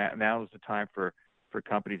 Now is the time for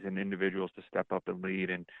companies and individuals to step up and lead.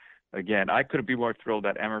 And again, I couldn't be more thrilled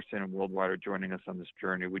that Emerson and Worldwide are joining us on this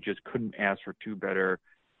journey. We just couldn't ask for two better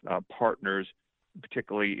partners,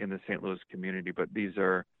 particularly in the St. Louis community. But these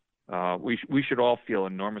are we should all feel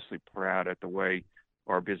enormously proud at the way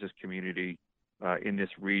our business community in this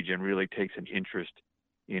region really takes an interest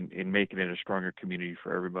in making it a stronger community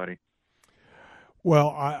for everybody.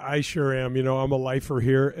 Well, I sure am. I'm a lifer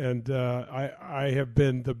here, and I have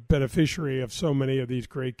been the beneficiary of so many of these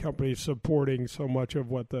great companies supporting so much of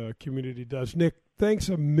what the community does. Nick, thanks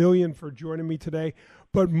a million for joining me today.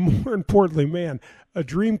 But more importantly, man, a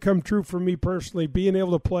dream come true for me personally, being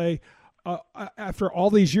able to play. After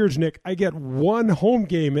all these years, Nick, I get one home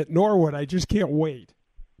game at Norwood. I just can't wait.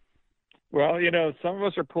 Well, some of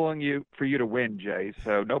us are pulling for you to win, Jay,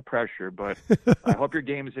 so no pressure. But I hope your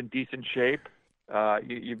game is in decent shape.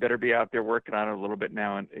 You better be out there working on it a little bit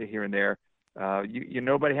now and here and there.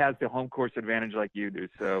 Nobody has the home course advantage like you do,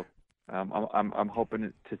 so I'm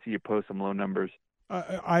hoping to see you post some low numbers.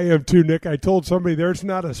 I am too, Nick. I told somebody there's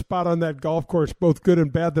not a spot on that golf course, both good and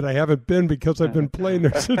bad, that I haven't been, because I've been playing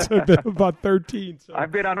there since I've been about 13. So. I've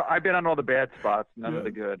been on all the bad spots, none of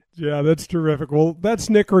the good. Yeah, that's terrific. Well, that's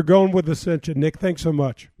Nick Ragone with Ascension. Nick, thanks so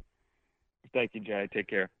much. Thank you, Jay. Take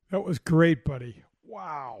care. That was great, buddy.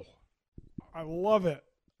 Wow. I love it.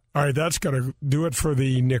 All right, that's going to do it for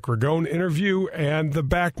the Nick Ragone interview and the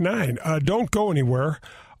back nine. Don't go anywhere.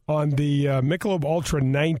 On the Michelob Ultra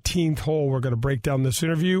 19th hole, we're going to break down this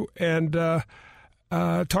interview. And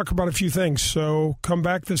talk about a few things. So come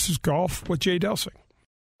back. This is Golf with Jay Delsing.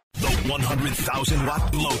 The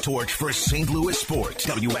 100,000-watt blowtorch for St. Louis sports.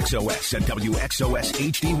 WXOS and WXOS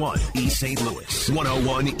HD1, East St. Louis.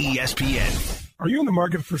 101 ESPN. Are you in the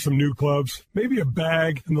market for some new clubs? Maybe a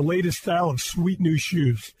bag and the latest style of sweet new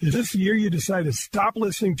shoes. Is this the year you decide to stop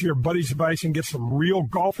listening to your buddy's advice and get some real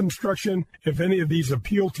golf instruction? If any of these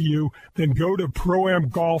appeal to you, then go to Pro-Am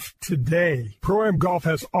Golf today. Pro-Am Golf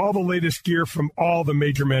has all the latest gear from all the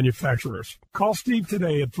major manufacturers. Call Steve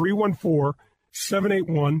today at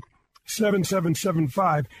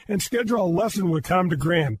 314-781-7775 and schedule a lesson with Tom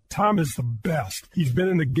DeGrand. Tom is the best. He's been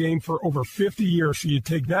in the game for over 50 years, so you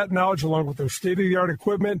take that knowledge along with their state-of-the-art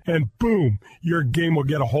equipment, and boom, your game will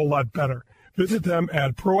get a whole lot better. Visit them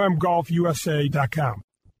at ProAmGolfUSA.com.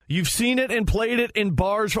 You've seen it and played it in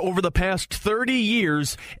bars over the past 30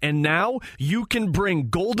 years, and now you can bring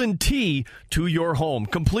Golden Tee to your home.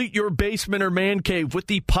 Complete your basement or man cave with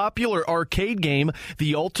the popular arcade game,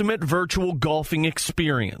 The Ultimate Virtual Golfing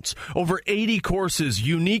Experience. Over 80 courses,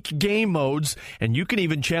 unique game modes, and you can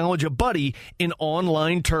even challenge a buddy in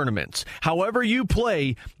online tournaments. However you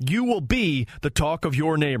play, you will be the talk of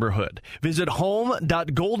your neighborhood. Visit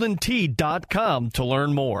home.goldentee.com to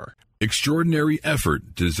learn more. Extraordinary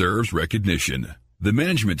effort deserves recognition. The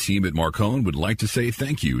management team at Marcone would like to say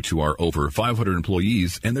thank you to our over 500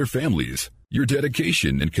 employees and their families. Your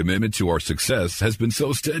dedication and commitment to our success has been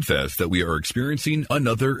so steadfast that we are experiencing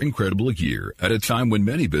another incredible year at a time when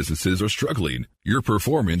many businesses are struggling. Your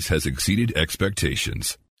performance has exceeded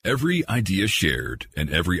expectations. Every idea shared and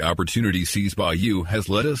every opportunity seized by you has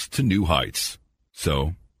led us to new heights.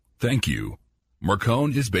 So, thank you.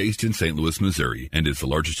 Marcone is based in St. Louis, Missouri, and is the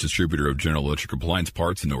largest distributor of general electric appliance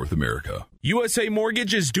parts in North America. USA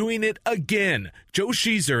Mortgage is doing it again. Joe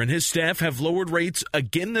Sheezer and his staff have lowered rates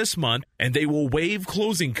again this month, and they will waive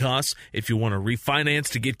closing costs if you want to refinance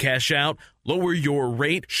to get cash out, lower your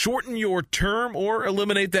rate, shorten your term, or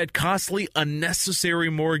eliminate that costly, unnecessary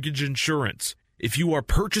mortgage insurance. If you are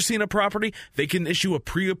purchasing a property, they can issue a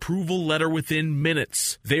pre-approval letter within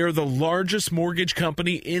minutes. They are the largest mortgage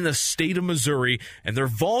company in the state of Missouri, and their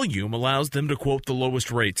volume allows them to quote the lowest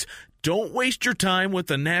rates. Don't waste your time with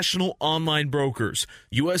the national online brokers.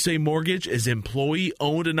 USA Mortgage is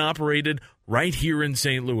employee-owned and operated right here in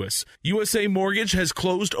St. Louis. USA Mortgage has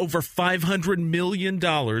closed over $500 million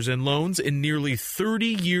in loans in nearly 30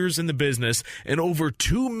 years in the business, and over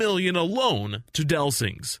 $2 million alone to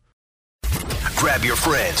Delsings. Grab your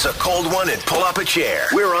friends, a cold one, and pull up a chair.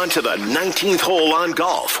 We're on to the 19th hole on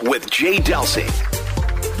golf with Jay Delsing.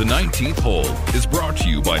 The 19th hole is brought to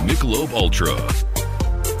you by Michelob Ultra.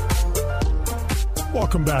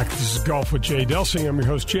 Welcome back. This is Golf with Jay Delsing. I'm your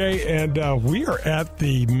host, Jay, and we are at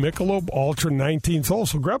the Michelob Ultra 19th hole.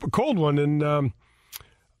 So grab a cold one, and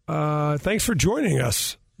thanks for joining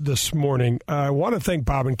us this morning. I want to thank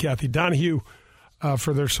Bob and Kathy Donahue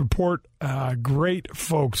for their support. Great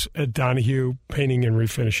folks at Donahue Painting and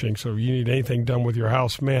Refinishing. So if you need anything done with your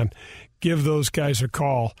house, man, give those guys a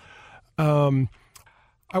call. I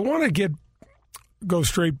want to go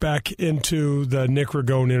straight back into the Nick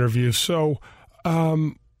Ragone interview. So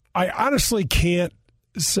I honestly can't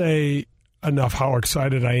say enough how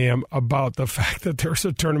excited I am about the fact that there's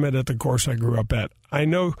a tournament at the course I grew up at. I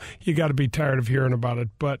know you got to be tired of hearing about it,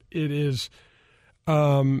 but it is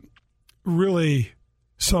really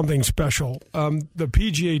something special. The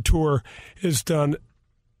PGA Tour has done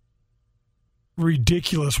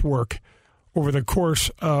ridiculous work over the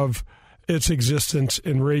course of its existence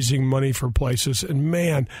in raising money for places. And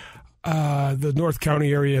man, the North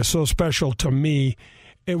County area is so special to me.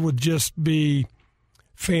 It would just be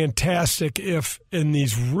fantastic if, in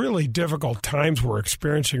these really difficult times we're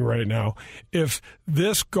experiencing right now, if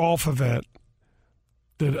this golf event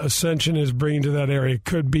that Ascension is bringing to that area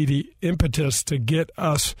could be the impetus to get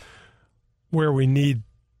us where we need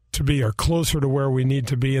to be, or closer to where we need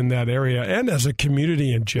to be in that area, and as a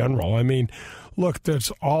community in general. I mean, look,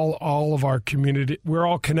 that's all of our community. We're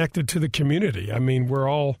all connected to the community. I mean, we're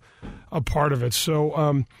all a part of it.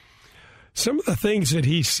 So some of the things that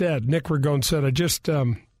he said, Nick Ragone said,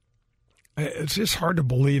 it's just hard to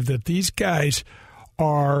believe that these guys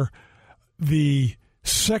are the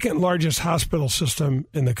second largest hospital system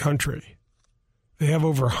in the country. They have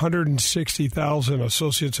over 160,000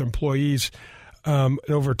 associates, employees in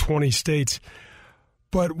over 20 states.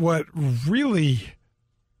 But what really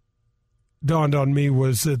dawned on me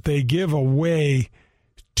was that they give away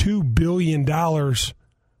 $2 billion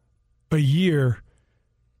a year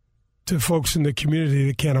to folks in the community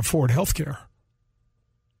that can't afford health care.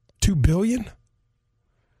 $2 billion?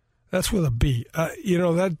 That's with a B.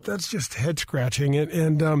 That's just head scratching.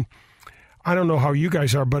 And I don't know how you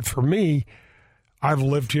guys are, but for me, I've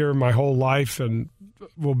lived here my whole life and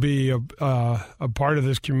will be a part of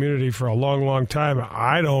this community for a long, long time.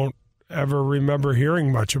 I don't ever remember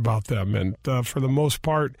hearing much about them. And for the most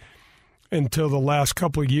part, until the last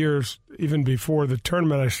couple of years, even before the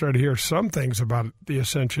tournament, I started to hear some things about the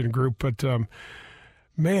Ascension Group. But,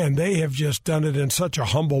 man, they have just done it in such a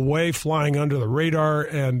humble way, flying under the radar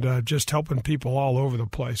and just helping people all over the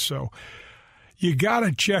place. So you got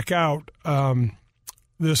to check out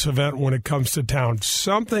this event when it comes to town.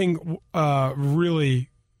 Something really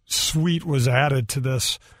sweet was added to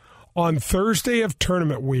this. On Thursday of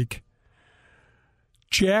tournament week,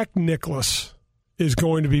 Jack Nicklaus is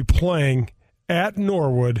going to be playing at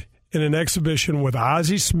Norwood in an exhibition with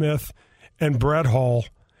Ozzie Smith and Brett Hall.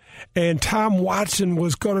 And Tom Watson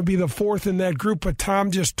was going to be the fourth in that group, but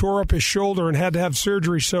Tom just tore up his shoulder and had to have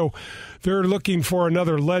surgery, so they're looking for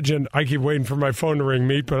another legend. I keep waiting for my phone to ring,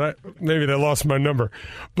 Meat, but maybe they lost my number.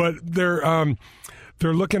 But they're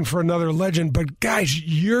looking for another legend. But, guys,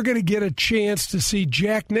 you're going to get a chance to see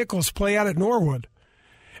Jack Nicklaus play out at Norwood.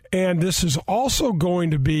 And this is also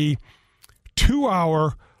going to be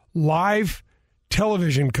 2-hour live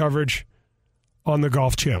television coverage on the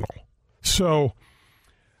Golf Channel. So,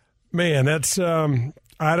 man, that's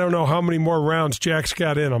I don't know how many more rounds Jack's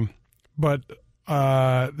got in him, but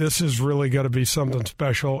this is really going to be something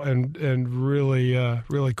special and really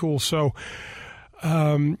really cool. So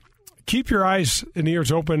keep your eyes and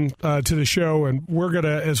ears open to the show, and we're going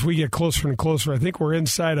to, as we get closer and closer, I think we're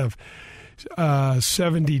inside of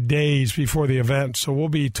 70 days before the event, so we'll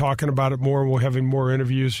be talking about it more. We'll having more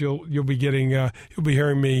interviews. You'll be getting you'll be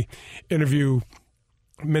hearing me interview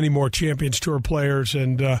many more Champions Tour players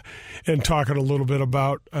and talking a little bit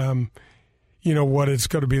about what it's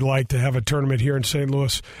going to be like to have a tournament here in St.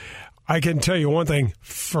 Louis. I can tell you one thing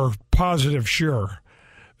for positive sure: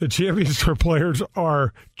 the Champions Tour players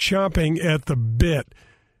are chomping at the bit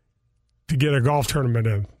to get a golf tournament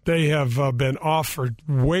in. They have been off for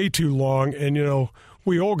way too long, and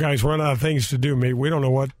we old guys run out of things to do, mate. We don't know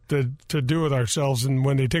what to do with ourselves, and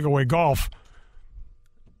when they take away golf,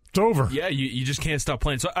 it's over. Yeah, you just can't stop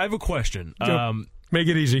playing. So I have a question. Make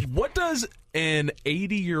it easy. What does an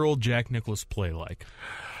 80-year-old Jack Nicklaus play like?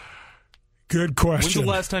 Good question. When's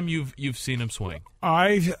the last time you've seen him swing?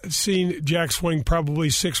 I've seen Jack swing probably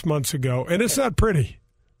 6 months ago, and it's not pretty.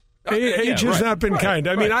 Age has not been kind.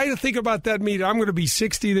 I mean, I think about that meet. I'm going to be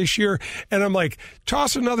 60 this year, and I'm like,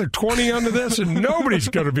 toss another 20 onto this, and nobody's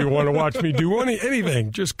going to want to watch me do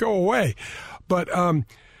anything. Just go away. But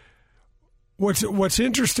what's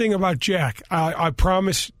interesting about Jack, I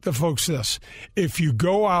promise the folks this: if you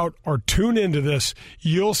go out or tune into this,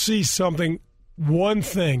 you'll see one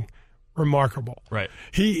thing remarkable. Right.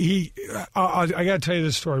 I got to tell you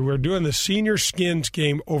this story. We're doing the senior skins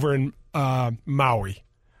game over in Maui.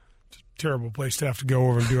 Terrible place to have to go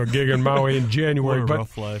over and do a gig in Maui in January. What a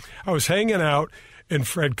rough life. I was hanging out, and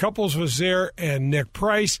Fred Couples was there, and Nick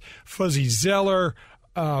Price, Fuzzy Zeller,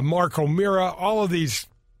 Mark O'Meara, all of these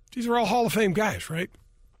are all Hall of Fame guys, right?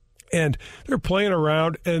 And they're playing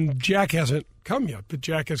around, and Jack hasn't come yet, but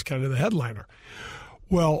Jack is kind of the headliner.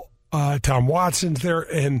 Well, Tom Watson's there,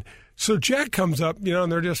 and so Jack comes up,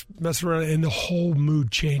 and they're just messing around, and the whole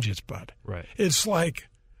mood changes, bud. Right. It's like,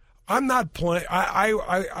 I'm not playing.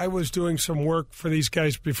 I was doing some work for these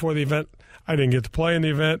guys before the event. I didn't get to play in the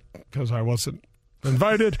event because I wasn't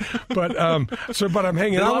invited. But but I'm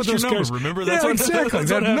hanging out with those guys. Remember that? Yeah, exactly.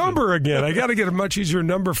 That number again. I got to get a much easier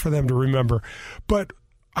number for them to remember. But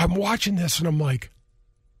I'm watching this and I'm like,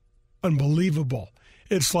 unbelievable.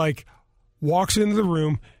 It's like walks into the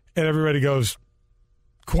room and everybody goes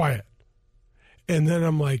quiet, and then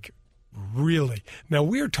I'm like, really? Now,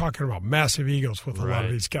 we are talking about massive egos with a lot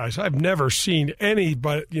of these guys. I've never seen any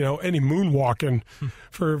moonwalking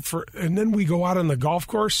and then we go out on the golf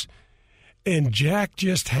course, and Jack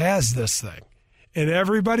just has this thing, and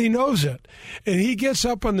everybody knows it. And he gets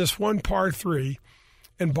up on this one par 3,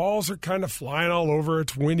 and balls are kind of flying all over.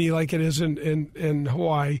 It's windy like it is in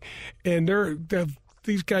Hawaii, and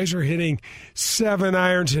these guys are hitting 7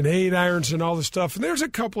 irons and 8 irons and all this stuff. And there's a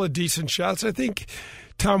couple of decent shots. I think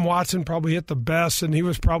Tom Watson probably hit the best, and he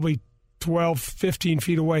was probably 12, 15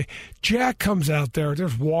 feet away. Jack comes out there.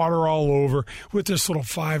 There's water all over with this little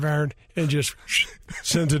 5-iron and just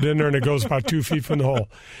sends it in there, and it goes about 2 feet from the hole.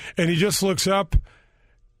 And he just looks up,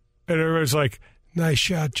 and everybody's like, nice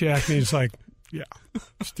shot, Jack. And he's like, yeah,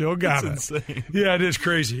 still got it. Insane. Yeah, it is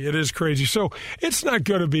crazy. It is crazy. So it's not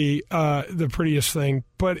going to be the prettiest thing,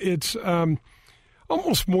 but it's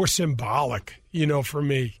almost more symbolic, for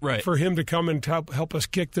me. Right. For him to come and help us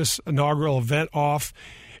kick this inaugural event off.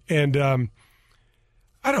 And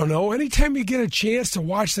I don't know. Anytime you get a chance to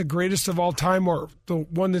watch the greatest of all time or the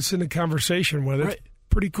one that's in the conversation with it, Right.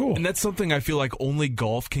 pretty cool. And that's something I feel like only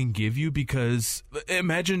golf can give you, because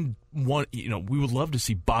imagine one, we would love to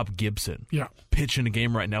see Bob Gibson pitch in a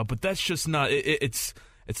game right now, but that's just not, it's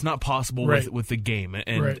not possible with the game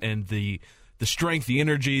and the strength, the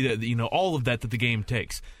energy, that all of that the game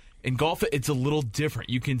takes. In golf, it's a little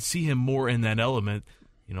different. You can see him more in that element.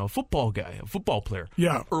 A football guy, a football player.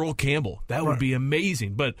 Yeah. Earl Campbell. That would be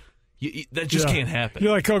amazing, but that just can't happen.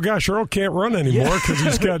 You're like, oh, gosh, Earl can't run anymore because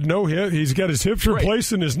he's got no hip. He's got his hips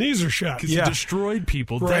replaced and his knees are shot. Because he destroyed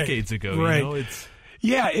people decades ago. Right.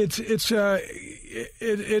 It's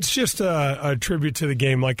just a tribute to the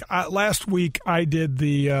game. Like last week, I did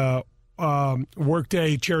the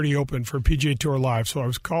Workday Charity Open for PGA Tour Live. So I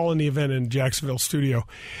was calling the event in Jacksonville studio,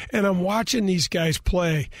 and I'm watching these guys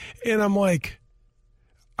play, and I'm like,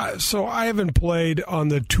 so I haven't played on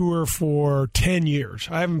the tour for 10 years.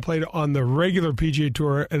 I haven't played on the regular PGA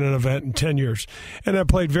Tour in an event in 10 years. And I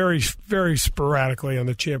played very, very sporadically on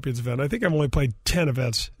the Champions event. I think I've only played 10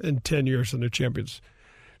 events in 10 years on the Champions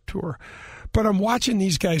Tour. But I'm watching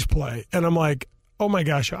these guys play, and I'm like, oh, my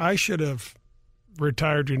gosh, I should have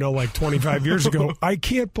retired, like 25 years ago. I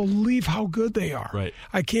can't believe how good they are. Right.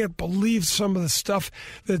 I can't believe some of the stuff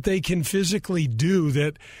that they can physically do.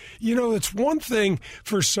 That, it's one thing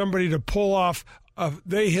for somebody to pull off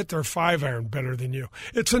they hit their 5-iron better than you.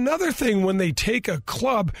 It's another thing when they take a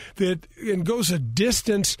club and goes a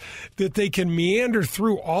distance that they can meander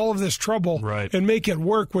through all of this trouble and make it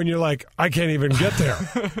work when you're like, I can't even get there.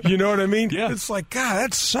 You know what I mean? Yeah. It's like, God,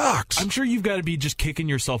 that sucks. I'm sure you've got to be just kicking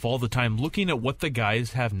yourself all the time looking at what the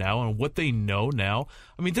guys have now and what they know now.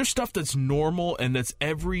 I mean, there's stuff that's normal and that's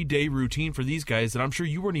everyday routine for these guys that I'm sure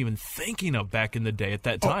you weren't even thinking of back in the day at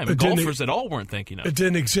that time. Golfers at all weren't thinking of. It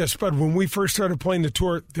didn't exist. But when we first started playing the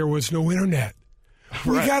tour, there was no internet.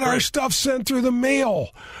 We got our stuff sent through the mail.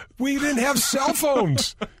 We didn't have cell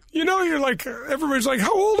phones. You're like, everybody's like,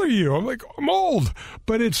 how old are you? I'm like, I'm old.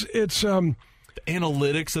 But it's the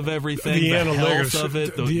analytics of everything, the analytics health of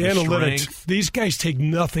it, the analytics. strength. These guys take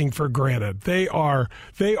nothing for granted. They are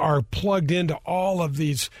plugged into all of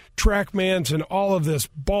these TrackMans and all of this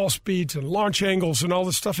ball speeds and launch angles and all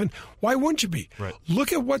this stuff. And why wouldn't you be? Right.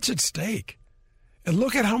 Look at what's at stake. And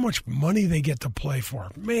look at how much money they get to play for.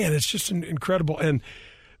 Man, it's just incredible. And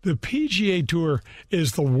the PGA Tour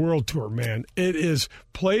is the world tour, man. It is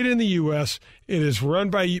played in the U.S. It is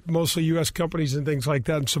run by mostly U.S. companies and things like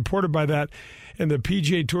that and supported by that. And the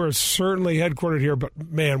PGA Tour is certainly headquartered here.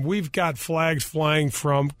 But, man, we've got flags flying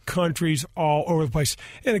from countries all over the place.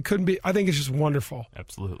 And it couldn't be – I think it's just wonderful.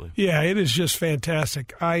 Absolutely. Yeah, it is just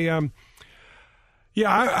fantastic. I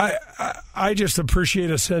just appreciate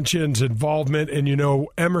Ascension's involvement. And,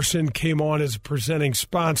 Emerson came on as a presenting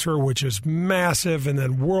sponsor, which is massive, and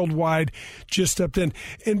then Worldwide just stepped in.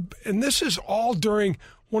 And this is all during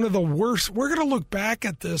one of the worst. We're going to look back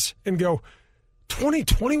at this and go,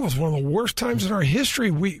 2020 was one of the worst times in our history.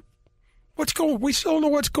 We still don't know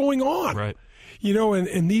what's going on. Right.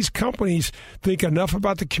 And these companies think enough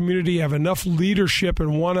about the community, have enough leadership,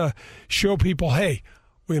 and want to show people, hey,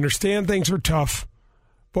 we understand things are tough,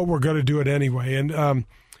 but we're going to do it anyway. And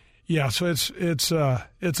so it's a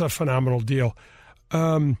phenomenal deal.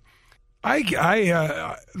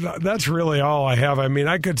 That's really all I have. I mean,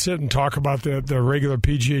 I could sit and talk about the regular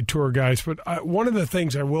PGA Tour guys, but one of the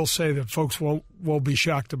things I will say that folks won't be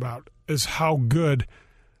shocked about is how good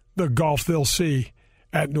the golf they'll see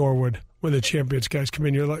at Norwood when the Champions guys come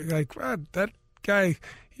in. You're like that guy,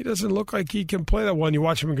 he doesn't look like he can play that one. You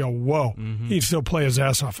watch him and go, whoa, he can still play his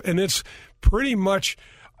ass off. And it's pretty much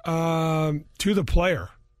to the player.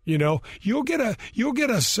 You'll get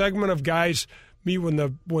a segment of guys meet when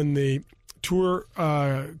the tour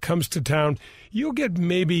comes to town. You'll get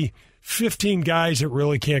maybe 15 guys that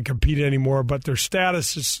really can't compete anymore, but their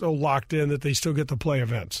status is so locked in that they still get to play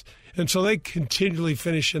events. And so they continually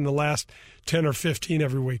finish in the last 10 or 15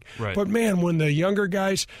 every week. Right. But, man, when the younger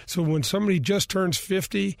guys, so when somebody just turns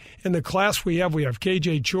 50, in the class we have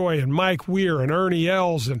KJ Choi and Mike Weir and Ernie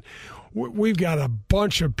Els, and we've got a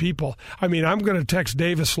bunch of people. I mean, I'm going to text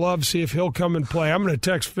Davis Love, see if he'll come and play. I'm going to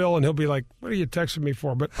text Phil, and he'll be like, what are you texting me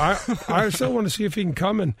for? But I still want to see if he can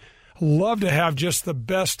come, and love to have just the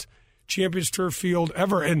best Champions Tour field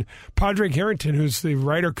ever. And Padraig Harrington, who's the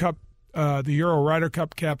Ryder Cup, the Euro Ryder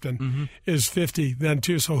Cup captain, is 50 then,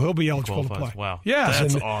 too, so he'll be eligible to play. Wow. Yes,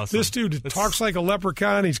 that's and awesome. This dude talks like a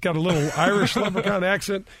leprechaun. He's got a little Irish leprechaun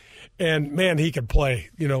accent. And, man, he could play,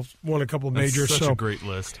 won a couple of majors. That's such a great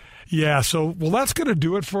list. Yeah, so, that's going to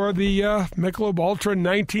do it for the Michelob Ultra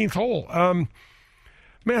 19th hole.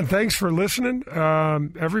 Man, thanks for listening.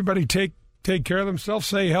 Everybody take take care of themselves,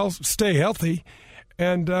 stay healthy,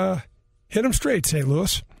 and hit them straight, St.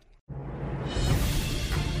 Louis.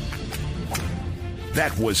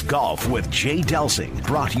 That was Golf with Jay Delsing,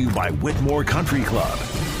 brought to you by Whitmore Country Club.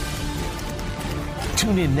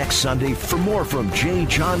 Tune in next Sunday for more from Jay,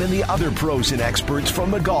 John, and the other pros and experts from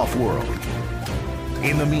the golf world.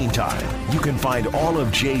 In the meantime, you can find all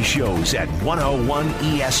of Jay's shows at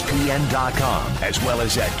 101ESPN.com as well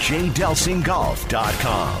as at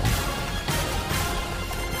jdelsinggolf.com.